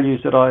those values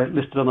that I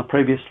listed on the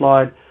previous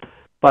slide.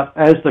 But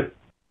as the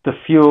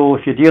fuel,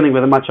 if you're dealing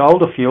with a much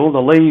older fuel, the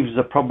leaves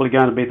are probably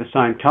going to be the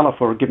same colour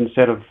for a given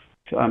set of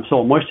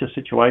soil moisture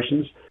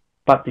situations.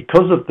 But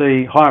because of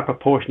the higher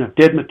proportion of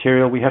dead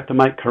material, we have to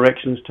make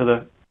corrections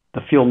to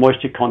the fuel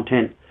moisture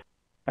content.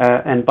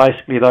 And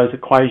basically those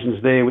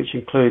equations there, which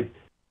include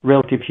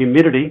relative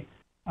humidity,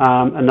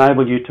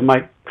 enable you to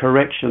make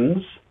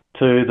corrections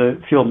to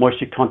the fuel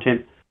moisture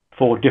content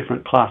for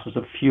different classes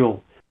of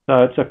fuel. So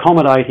it's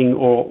accommodating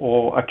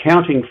or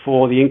accounting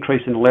for the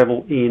increase in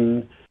level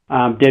in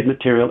dead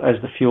material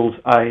as the fuels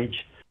age.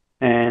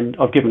 And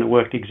I've given a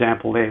worked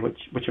example there,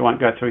 which I won't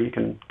go through. You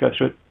can go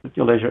through it at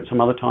your leisure at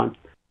some other time.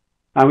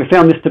 We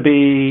found this to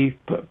be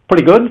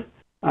pretty good.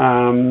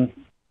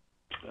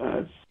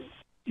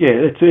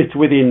 It's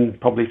within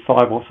probably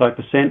 5 or so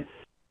percent.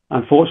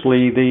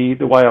 Unfortunately,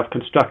 the way I've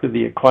constructed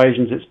the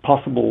equations, it's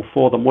possible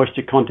for the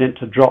moisture content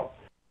to drop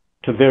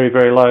to very,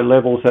 very low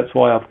levels. That's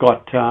why I've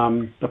got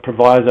the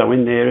proviso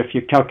in there. If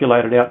you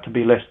calculate it out to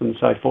be less than,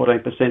 say,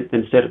 14%,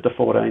 then set it to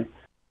 14.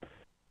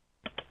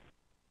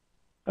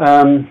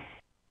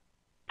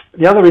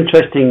 The other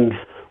interesting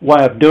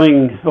way of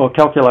doing or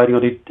calculating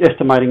or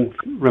estimating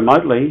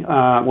remotely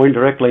or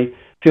indirectly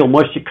fuel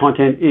moisture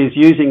content is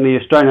using the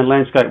Australian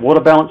Landscape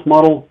Water Balance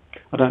Model.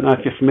 I don't know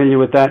if you're familiar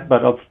with that,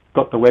 but I've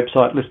got the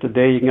website listed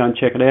there. You can go and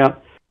check it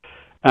out.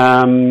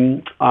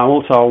 I'm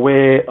also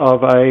aware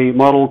of a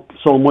model,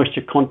 soil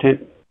moisture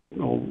content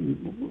or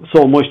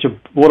soil moisture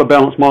water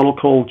balance model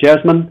called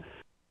Jasmine,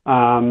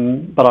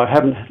 but I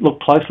haven't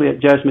looked closely at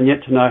Jasmine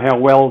yet to know how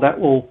well that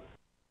will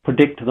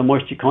predict the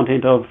moisture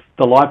content of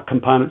the live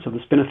components of the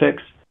Spinifex.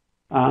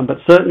 But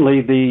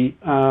certainly the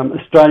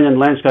Australian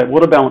Landscape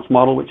Water Balance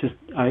Model, which is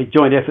a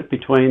joint effort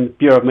between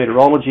Bureau of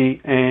Meteorology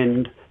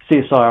and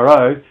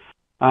CSIRO,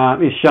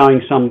 is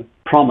showing some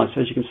promise,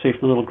 as you can see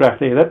from the little graph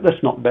there.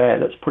 That's not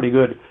bad. That's pretty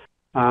good.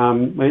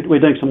 We're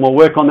doing some more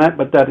work on that,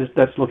 but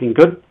that's looking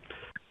good.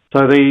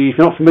 So if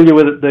you're not familiar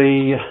with it,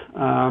 the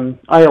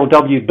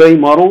ALWB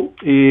model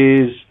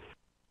is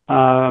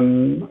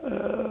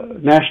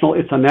national.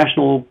 It's a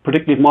national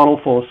predictive model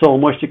for soil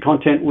moisture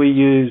content. We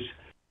use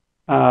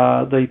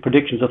the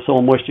predictions of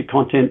soil moisture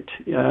content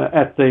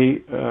at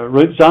the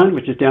root zone,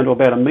 which is down to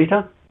about 1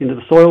 metre into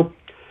the soil.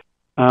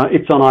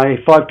 It's on a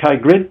 5K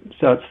grid,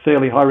 so it's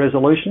fairly high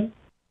resolution,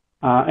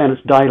 and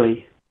it's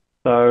daily.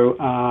 So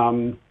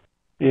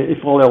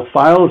if all else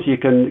fails, you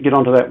can get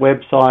onto that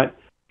website,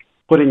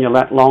 put in your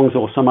lat longs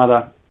or some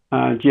other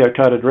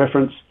geocoded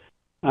reference,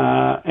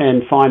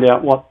 and find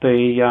out what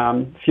the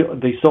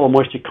soil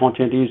moisture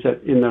content is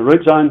in the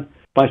root zone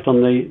based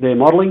on their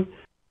modelling,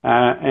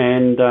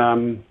 and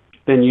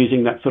then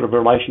using that sort of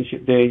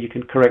relationship there, you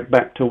can correct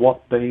back to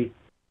what the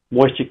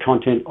moisture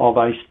content of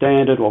a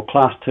standard or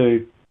class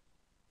 2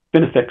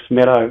 Spinifex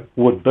meadow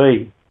would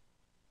be.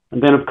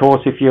 And then, of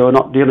course, if you're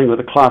not dealing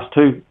with a class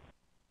 2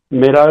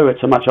 meadow,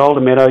 it's a much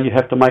older meadow, you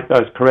have to make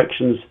those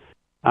corrections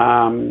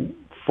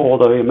for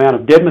the amount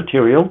of dead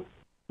material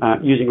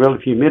using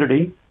relative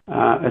humidity,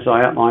 as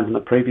I outlined in the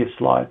previous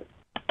slide.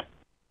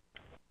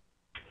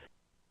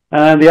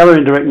 The other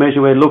indirect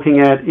measure we're looking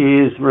at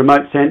is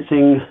remote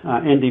sensing,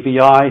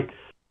 NDVI.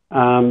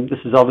 This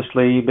is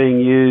obviously being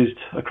used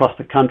across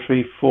the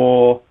country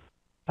for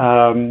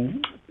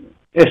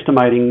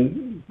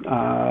estimating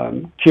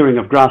curing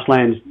of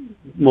grasslands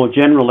more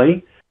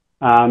generally,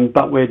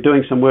 but we're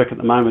doing some work at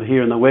the moment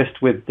here in the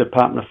West with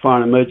Department of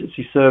Fire and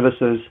Emergency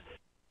Services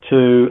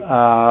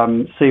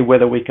to see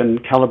whether we can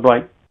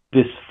calibrate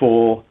this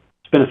for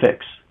Spinifex.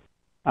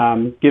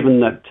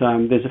 Given that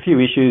there's a few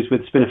issues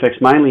with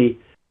Spinifex, mainly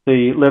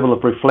the level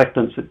of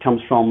reflectance that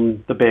comes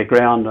from the bare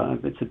ground.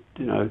 It's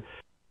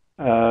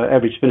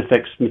average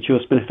Spinifex, mature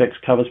Spinifex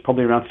covers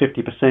probably around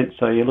 50%,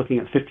 so you're looking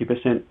at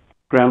 50%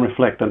 ground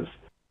reflectance.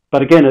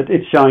 But again,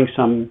 it's showing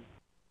some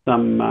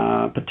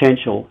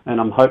potential,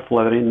 and I'm hopeful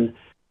that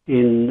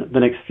in the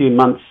next few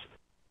months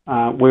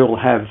we will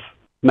have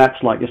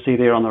maps like you see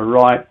there on the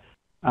right,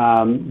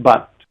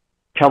 but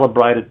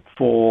calibrated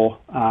for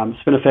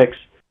Spinifex,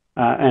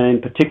 and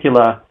in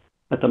particular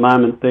at the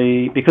moment,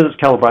 because it's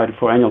calibrated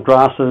for annual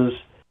grasses,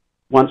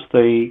 once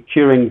the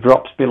curing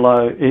drops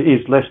below,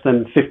 is less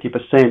than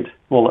 50%,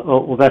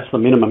 well, that's the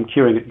minimum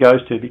curing it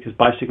goes to, because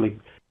basically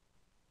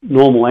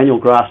normal annual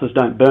grasses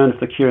don't burn if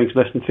the curing's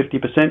less than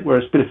 50%,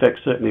 whereas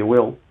Spinifex certainly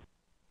will.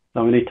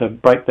 So we need to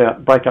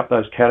break up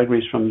those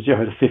categories from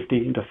 0 to 50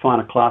 into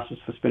finer classes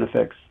for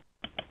Spinifex.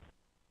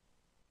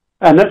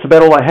 And that's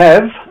about all I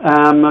have.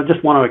 I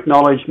just want to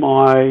acknowledge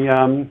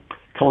my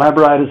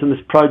collaborators in this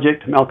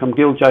project, Malcolm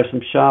Gill,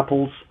 Jason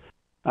Sharples,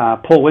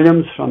 Paul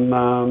Williams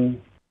from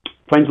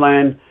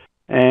Queensland,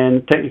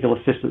 and technical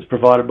assistance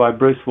provided by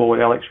Bruce Ward,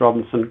 Alex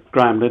Robinson,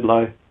 Graham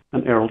Lidlow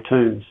and Errol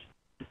Toons.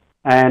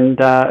 And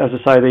as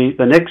I say,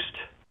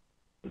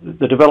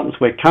 the developments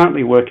we're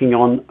currently working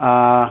on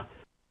are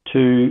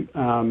to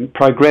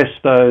progress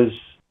those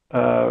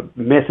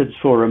methods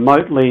for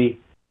remotely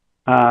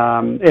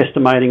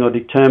estimating or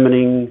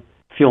determining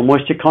fuel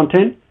moisture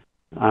content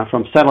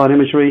from satellite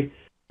imagery,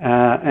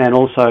 and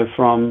also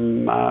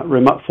from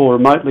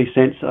remotely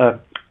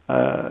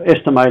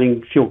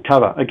estimating fuel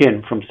cover,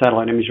 again from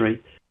satellite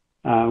imagery.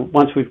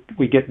 Once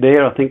we get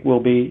there, I think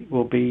we'll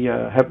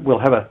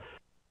have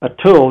a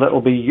tool that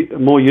will be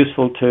more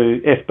useful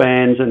to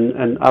F-bands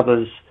and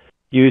others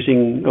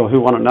using, or who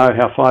want to know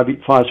how fire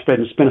spread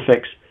in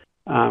Spinifex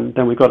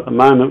than we've got at the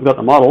moment. We've got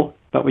the model,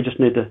 but we just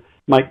need to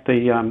make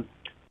to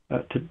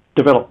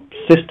develop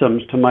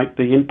systems to make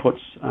the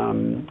inputs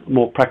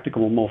more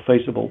practical and more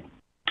feasible.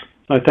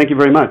 So thank you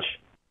very much.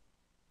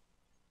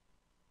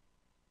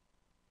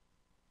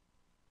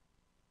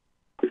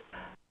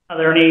 Are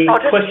there any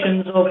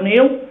questions of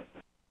Neil?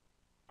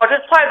 I'll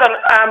just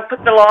put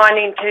the line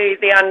into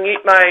the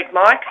unmute mode,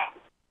 Mike.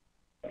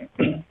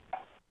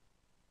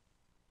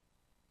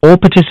 All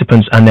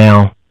participants are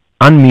now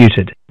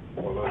unmuted.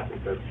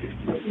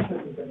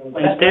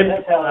 Thanks, Deb.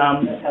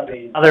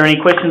 Are there any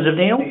questions of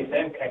Neil?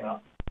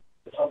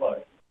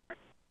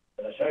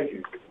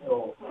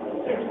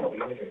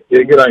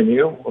 Yeah, g'day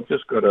Neil. I've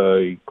just got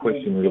a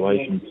question in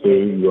relation to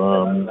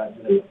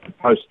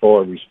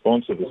post-fire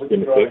response of the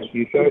Spinifex.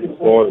 You showed a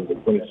slide of the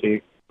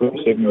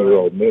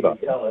 27-year-old meta,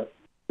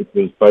 which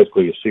was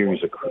basically a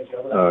series of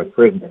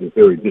crescents with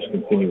very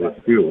discontinuous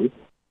fuel.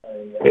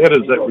 How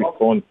does that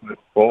respond to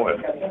fire?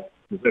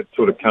 Does that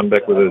sort of come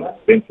back with a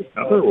sense of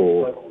cover,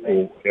 or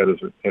how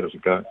does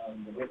it go?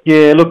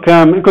 Yeah, look,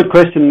 good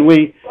question.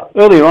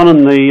 Earlier on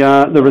in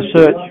the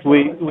research,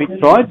 we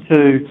tried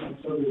to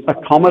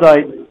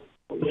accommodate.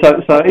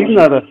 So even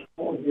though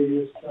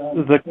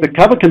the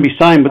cover can be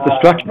same, but the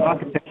structural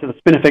architecture of the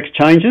Spinifex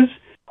changes.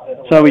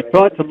 So we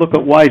tried to look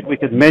at ways we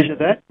could measure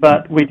that,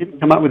 but we didn't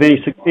come up with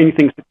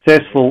anything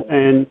successful.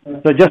 And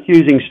so just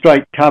using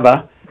straight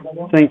cover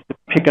seems to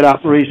pick it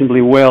up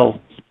reasonably well.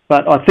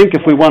 But I think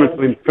if we wanted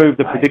to improve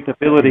the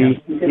predictability,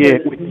 yeah,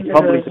 we could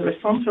probably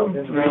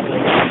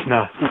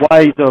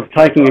ways of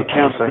taking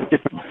account of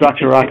different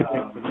structure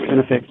architecture of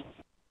Spinifex.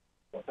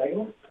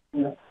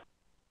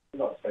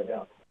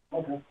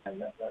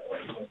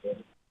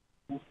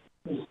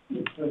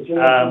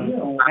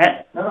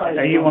 Matt,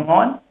 are you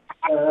online?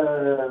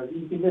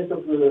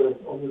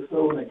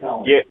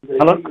 Yeah.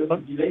 Hello?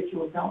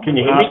 Can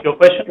you ask your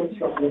question?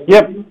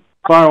 Yep,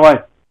 fire away.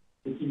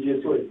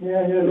 You're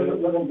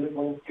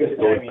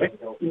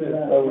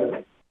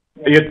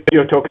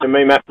talking to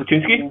me, Matt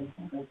Puchinsky?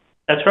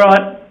 That's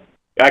right.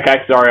 Okay,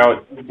 sorry, I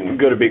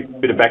got a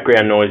bit of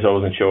background noise, I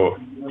wasn't sure.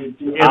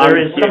 Yeah, there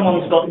is.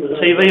 Someone's got the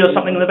TV or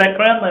something in the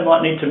background. They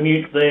might need to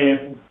mute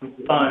their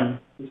phone.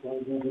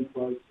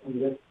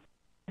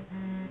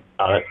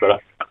 Oh, that's better.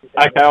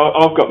 Okay,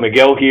 I've got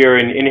Miguel here,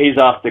 and he's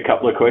asked a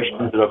couple of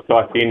questions that I've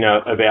typed in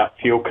about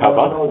fuel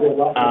cover.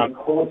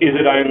 Is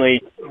it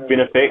only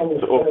Spinifex,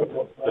 or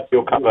the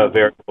fuel cover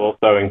variable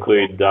also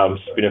include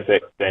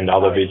Spinifex and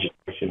other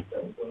vegetation?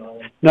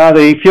 No,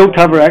 the fuel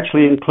cover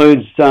actually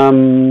includes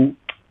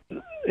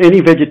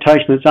any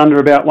vegetation that's under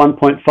about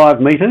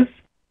 1.5 metres.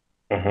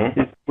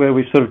 Is where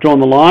we've sort of drawn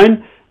the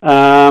line.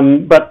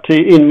 But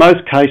in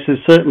most cases,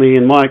 certainly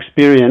in my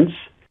experience,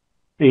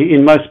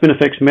 in most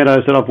Spinifex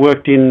meadows that I've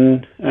worked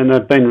in, and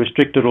they've been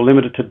restricted or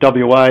limited to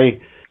WA,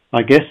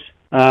 I guess,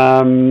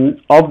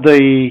 of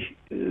the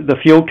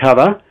fuel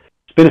cover,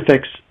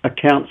 Spinifex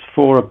accounts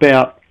for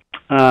about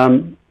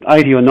 80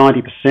 or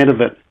 90%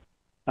 of it.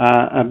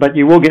 But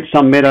you will get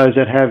some meadows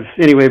that have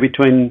anywhere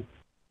between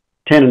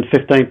 10 and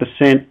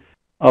 15%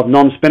 of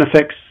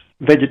non-Spinifex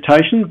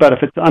vegetation, but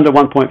if it's under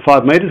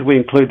 1.5 metres, we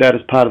include that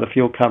as part of the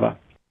fuel cover.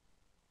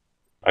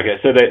 Okay,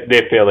 so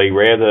they're fairly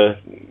rare, the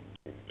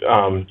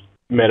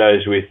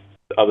meadows with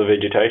other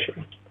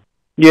vegetation?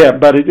 Yeah,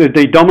 but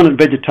the dominant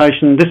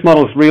vegetation, this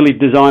model is really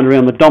designed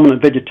around the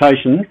dominant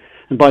vegetation,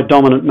 and by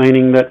dominant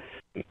meaning that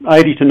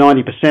 80 to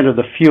 90% of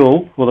the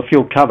fuel, or the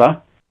fuel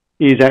cover,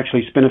 is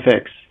actually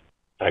Spinifex.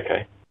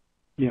 Okay.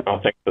 Yeah. Oh,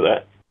 thanks for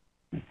that.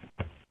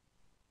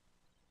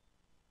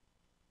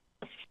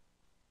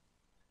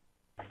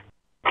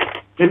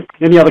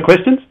 Any other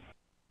questions?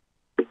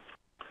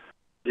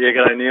 Yeah,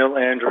 g'day Neil.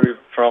 Andrew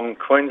from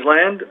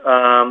Queensland.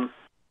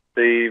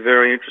 Be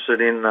very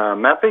interested in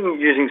mapping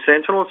using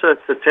Sentinel. So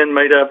it's a 10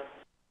 metre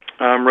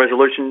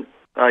resolution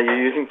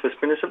you're using for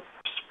Spinifex?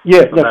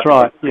 Yeah, that's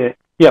right. Yeah.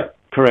 Yep,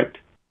 correct.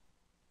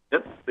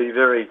 Yep. Be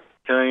very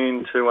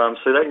keen to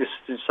see that.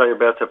 You say you're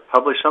about to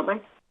publish something?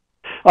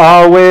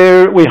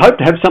 We hope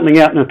to have something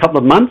out in a couple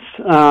of months.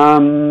 As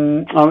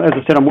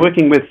I said, I'm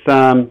working with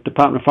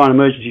Department of Fire and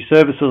Emergency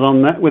Services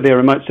on that, with their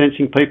remote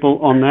sensing people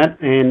on that,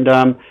 and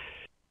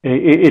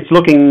it's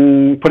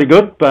looking pretty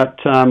good, but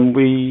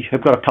we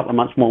have got a couple of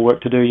months more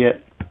work to do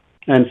yet.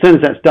 And as soon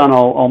as that's done,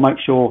 I'll make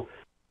sure,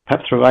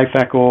 perhaps through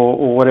AFAC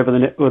or whatever,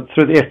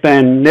 through the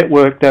F-band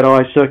network, that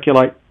I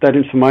circulate that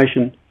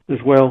information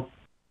as well.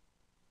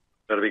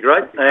 That'll be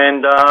great.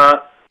 And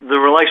the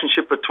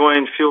relationship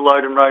between fuel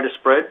load and rate of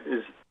spread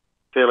is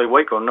fairly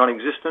weak or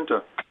non-existent?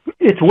 Or?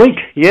 It's weak,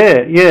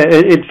 yeah.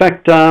 In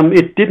fact,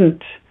 it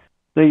didn't.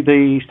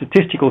 The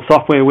statistical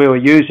software we were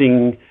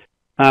using,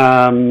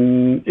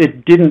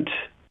 it didn't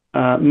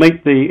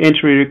meet the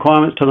entry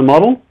requirements to the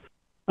model.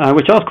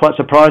 which I was quite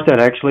surprised at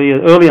actually.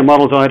 Earlier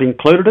models I had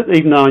included it,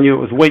 even though I knew it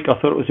was weak. I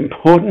thought it was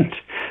important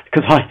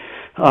because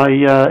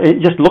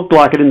it just looked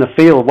like it in the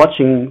field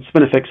watching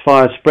Spinifex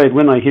fires spread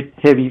when they hit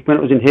heavy, when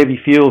it was in heavy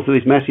fuels with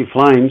these massive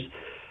flames.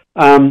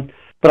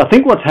 But I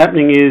think what's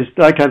happening is,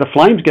 okay, the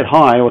flames get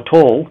high or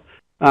tall,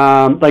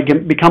 they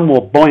can become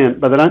more buoyant,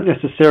 but they don't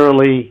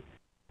necessarily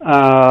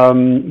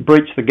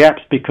breach the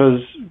gaps, because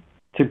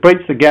to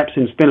breach the gaps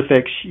in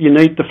Spinifex,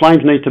 the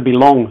flames need to be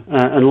long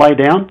and lay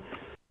down.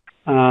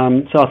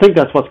 So I think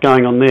that's what's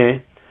going on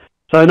there.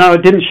 So no,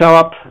 it didn't show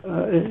up.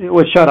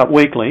 It showed up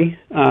weakly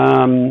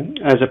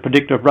as a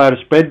predictor of rate of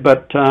spread,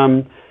 but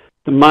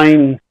the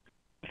main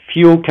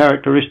fuel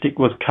characteristic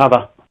was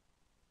cover.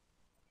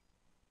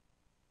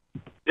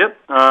 Yep,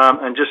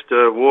 and just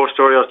a war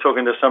story. I was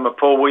talking to some of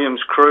Paul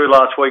Williams' crew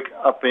last week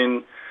up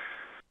in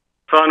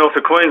far north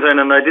of Queensland,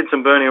 and they did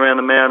some burning around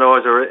the Mount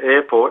Isa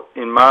airport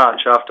in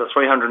March after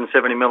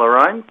 370 mil of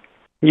rain.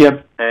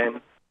 Yep.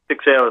 And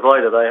 6 hours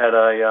later, they had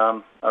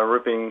a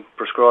ripping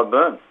prescribed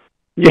burn.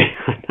 Yeah,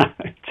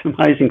 it's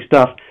amazing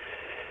stuff.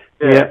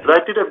 Yeah, they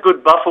did have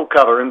good buffle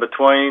cover in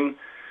between.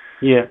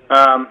 Yeah.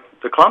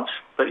 The clumps,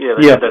 but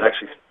they said that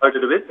actually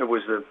floated a bit. It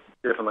was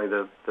definitely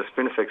the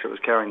Spinifex that was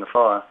carrying the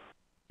fire.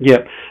 Yeah,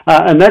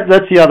 and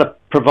that's the other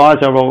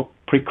proviso or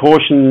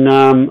precaution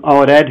I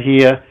would add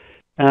here.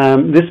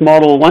 This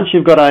model, once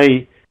you've got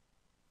a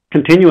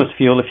continuous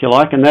fuel, if you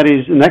like, and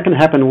that can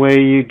happen where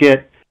you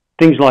get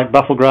things like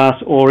buffel grass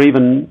or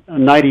even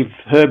native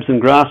herbs and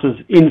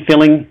grasses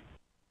infilling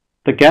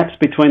the gaps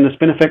between the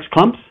Spinifex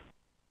clumps.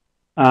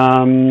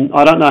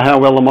 I don't know how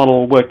well the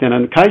model worked in,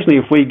 and occasionally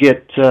if we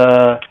get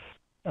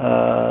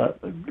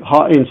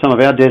in some of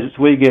our deserts,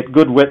 we get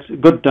good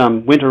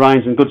winter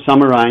rains and good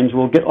summer rains.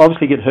 We'll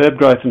obviously get herb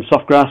growth and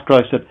soft grass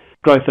growth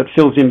that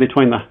fills in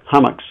between the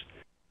hummocks.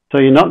 So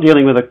you're not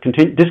dealing with a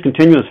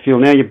discontinuous fuel.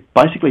 Now you're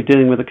basically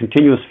dealing with a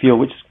continuous fuel,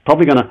 which is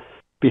probably going to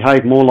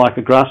behave more like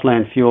a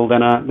grassland fuel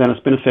than a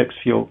Spinifex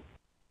fuel.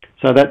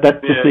 So that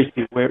just needs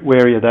to be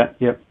wary of that.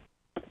 Yep.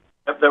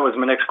 That was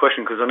my next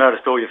question, because I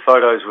noticed all your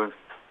photos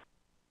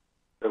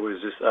there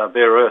was just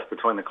bare earth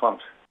between the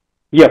clumps.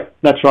 Yep,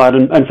 that's right.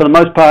 And for the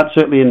most part,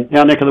 certainly in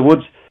our neck of the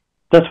woods,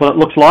 that's what it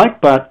looks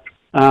like. But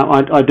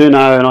I do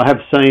know, and I have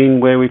seen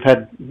where we've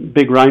had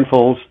big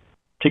rainfalls,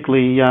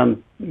 particularly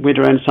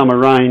winter and summer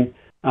rain,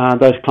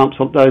 those clumps,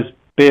 those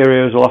bare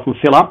areas will often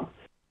fill up.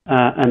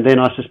 And then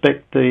I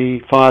suspect the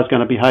fire's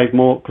going to behave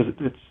more, because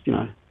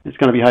it's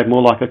going to behave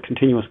more like a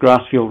continuous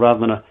grass fuel rather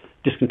than a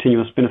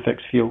discontinuous Spinifex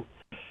fuel.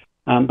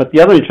 But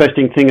the other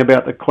interesting thing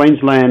about the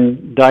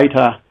Queensland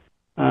data,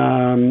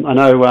 I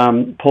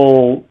know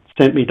Paul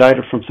sent me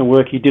data from some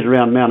work he did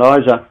around Mount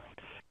Isa,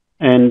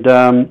 and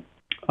I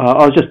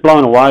was just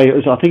blown away.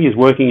 I think he was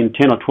working in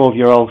 10 or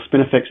 12-year-old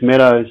Spinifex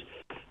meadows,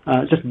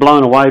 just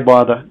blown away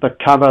by the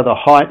cover, the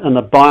height and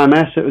the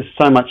biomass. It was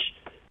so much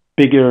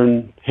bigger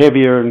and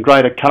heavier and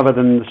greater cover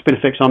than the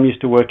Spinifex I'm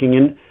used to working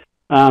in.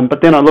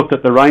 But then I looked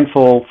at the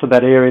rainfall for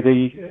that area.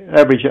 The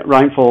average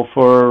rainfall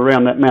for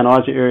around that Mount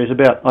Isa area is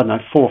about,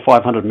 400 or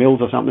 500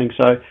 mils or something.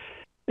 So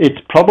it's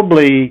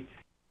probably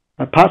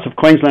parts of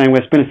Queensland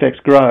where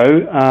Spinifex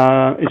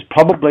grow is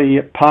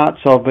probably parts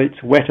of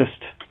its wettest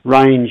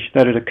range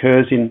that it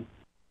occurs in.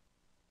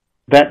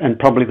 That and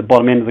probably the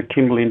bottom end of the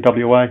Kimberley in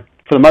WA.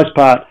 For the most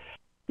part,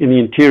 in the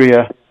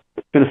interior,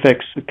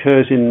 Spinifex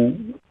occurs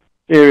in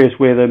areas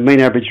where the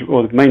mean average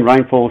or the mean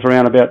rainfall is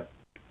around about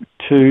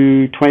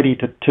 220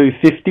 to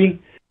 250,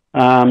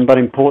 but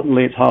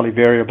importantly, it's highly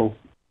variable.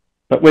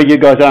 But where you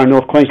guys are in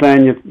North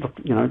Queensland,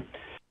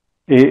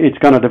 it's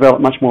going to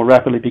develop much more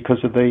rapidly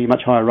because of the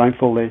much higher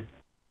rainfall there.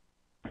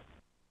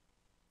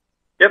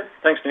 Yep,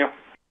 thanks, Neil.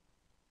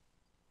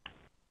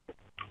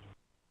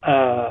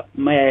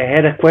 May I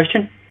add a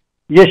question?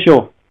 Yes,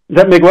 sure. Is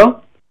that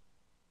Miguel?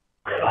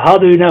 How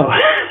do you know?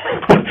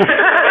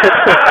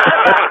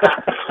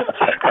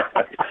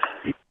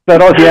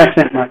 That Aussie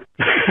accent, mate.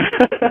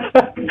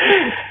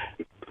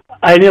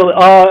 I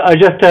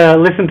just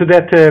listened to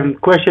that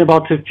question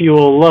about the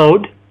fuel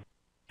load,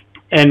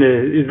 and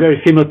it's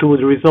very similar to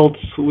the results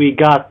we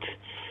got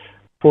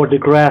for the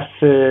grass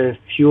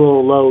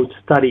fuel load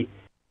study.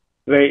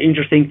 Very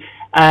interesting.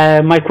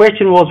 My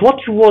question was, what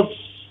was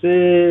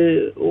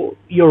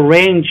your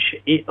range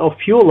of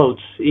fuel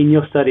loads in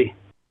your study?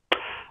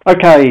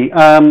 Okay,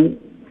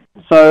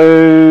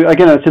 so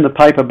again, it's in the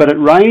paper, but it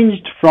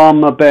ranged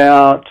from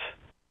about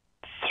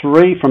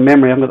from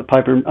memory, I haven't got the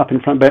paper up in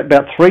front,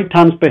 about 3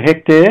 tonnes per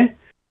hectare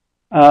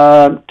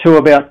to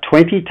about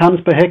 20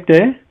 tonnes per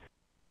hectare.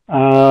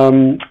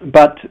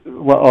 But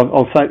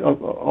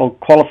I'll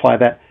qualify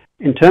that.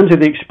 In terms of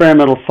the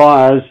experimental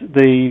fires,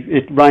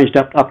 it ranged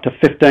up to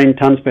 15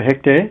 tonnes per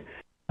hectare.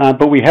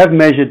 But we have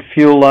measured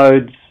fuel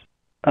loads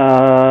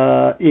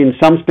in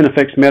some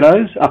Spinifex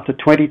meadows up to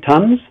 20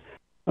 tonnes,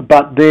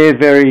 but they're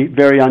very,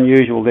 very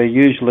unusual. They're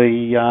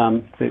usually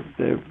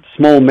they're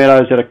small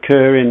meadows that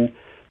occur in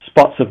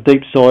spots of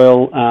deep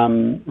soil,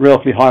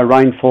 relatively high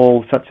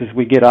rainfall, such as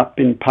we get up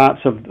in parts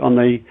on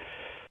the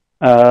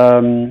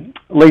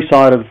lee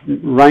side of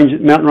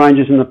mountain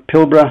ranges in the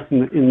Pilbara,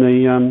 in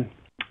the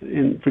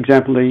in, for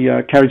example,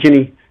 the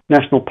Karajini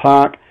National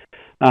Park.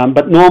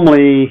 But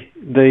normally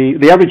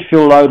the average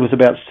fuel load was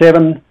about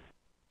 7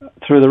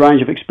 through the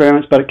range of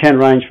experiments, but it can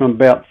range from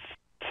about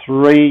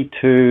 3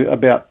 to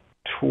about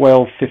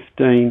 12,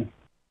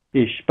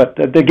 15-ish. But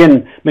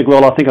again,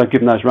 Miguel, I think I've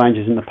given those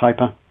ranges in the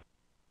paper.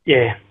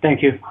 Yeah,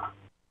 thank you.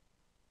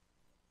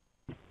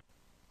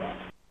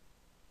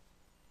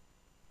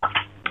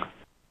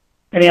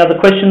 Any other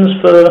questions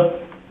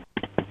for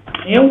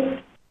Neil?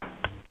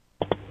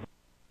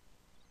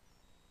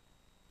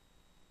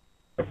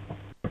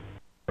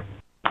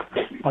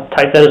 I'll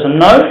take that as a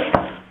no.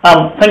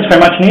 Thanks very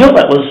much, Neil.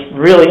 That was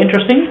really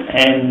interesting,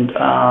 and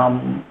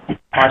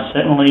I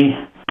certainly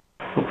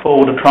look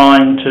forward to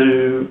trying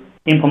to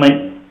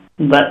implement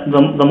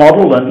the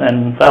model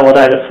and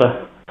validate it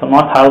for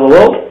my part of the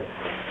world.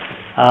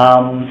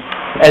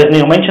 As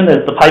Neil mentioned,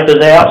 the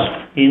paper's out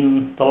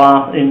in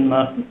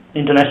the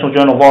International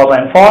Journal of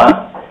Wildland Fire,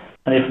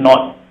 and if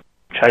not,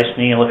 chase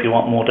Neil if you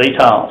want more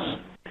details.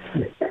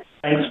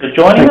 Thanks for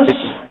joining us.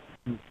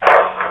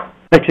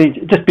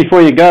 Actually, just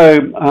before you go,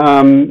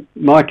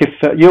 Mike, if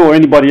you or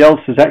anybody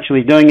else is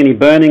actually doing any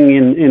burning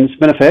in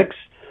Spinifex,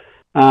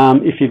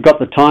 if you've got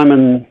the time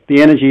and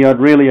the energy, I'd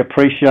really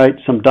appreciate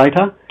some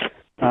data.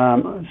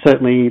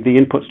 Certainly the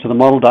inputs to the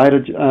model data,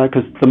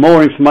 because the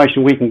more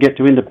information we can get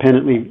to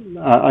independently,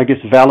 I guess,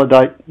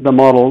 validate the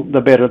model, the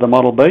better the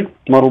model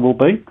will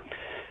be.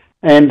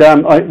 And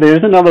there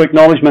is another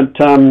acknowledgement.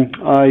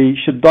 I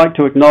should like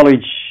to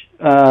acknowledge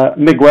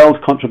Miguel's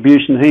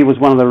contribution. He was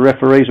one of the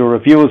referees or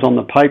reviewers on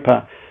the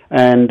paper,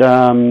 and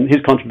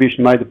his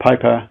contribution made the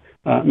paper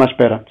much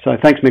better. So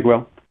thanks,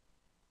 Miguel.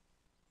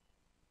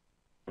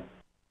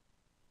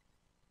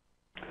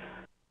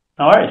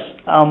 No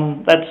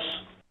worries. That's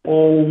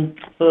all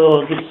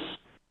for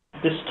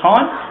this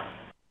time.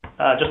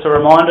 Just a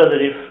reminder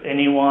that if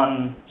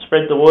anyone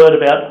spread the word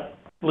about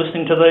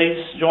listening to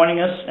these, joining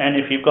us, and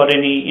if you've got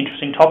any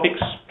interesting topics,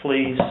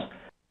 please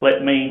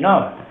let me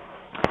know.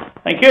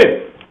 Thank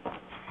you.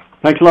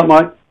 Thanks a lot,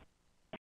 Mike.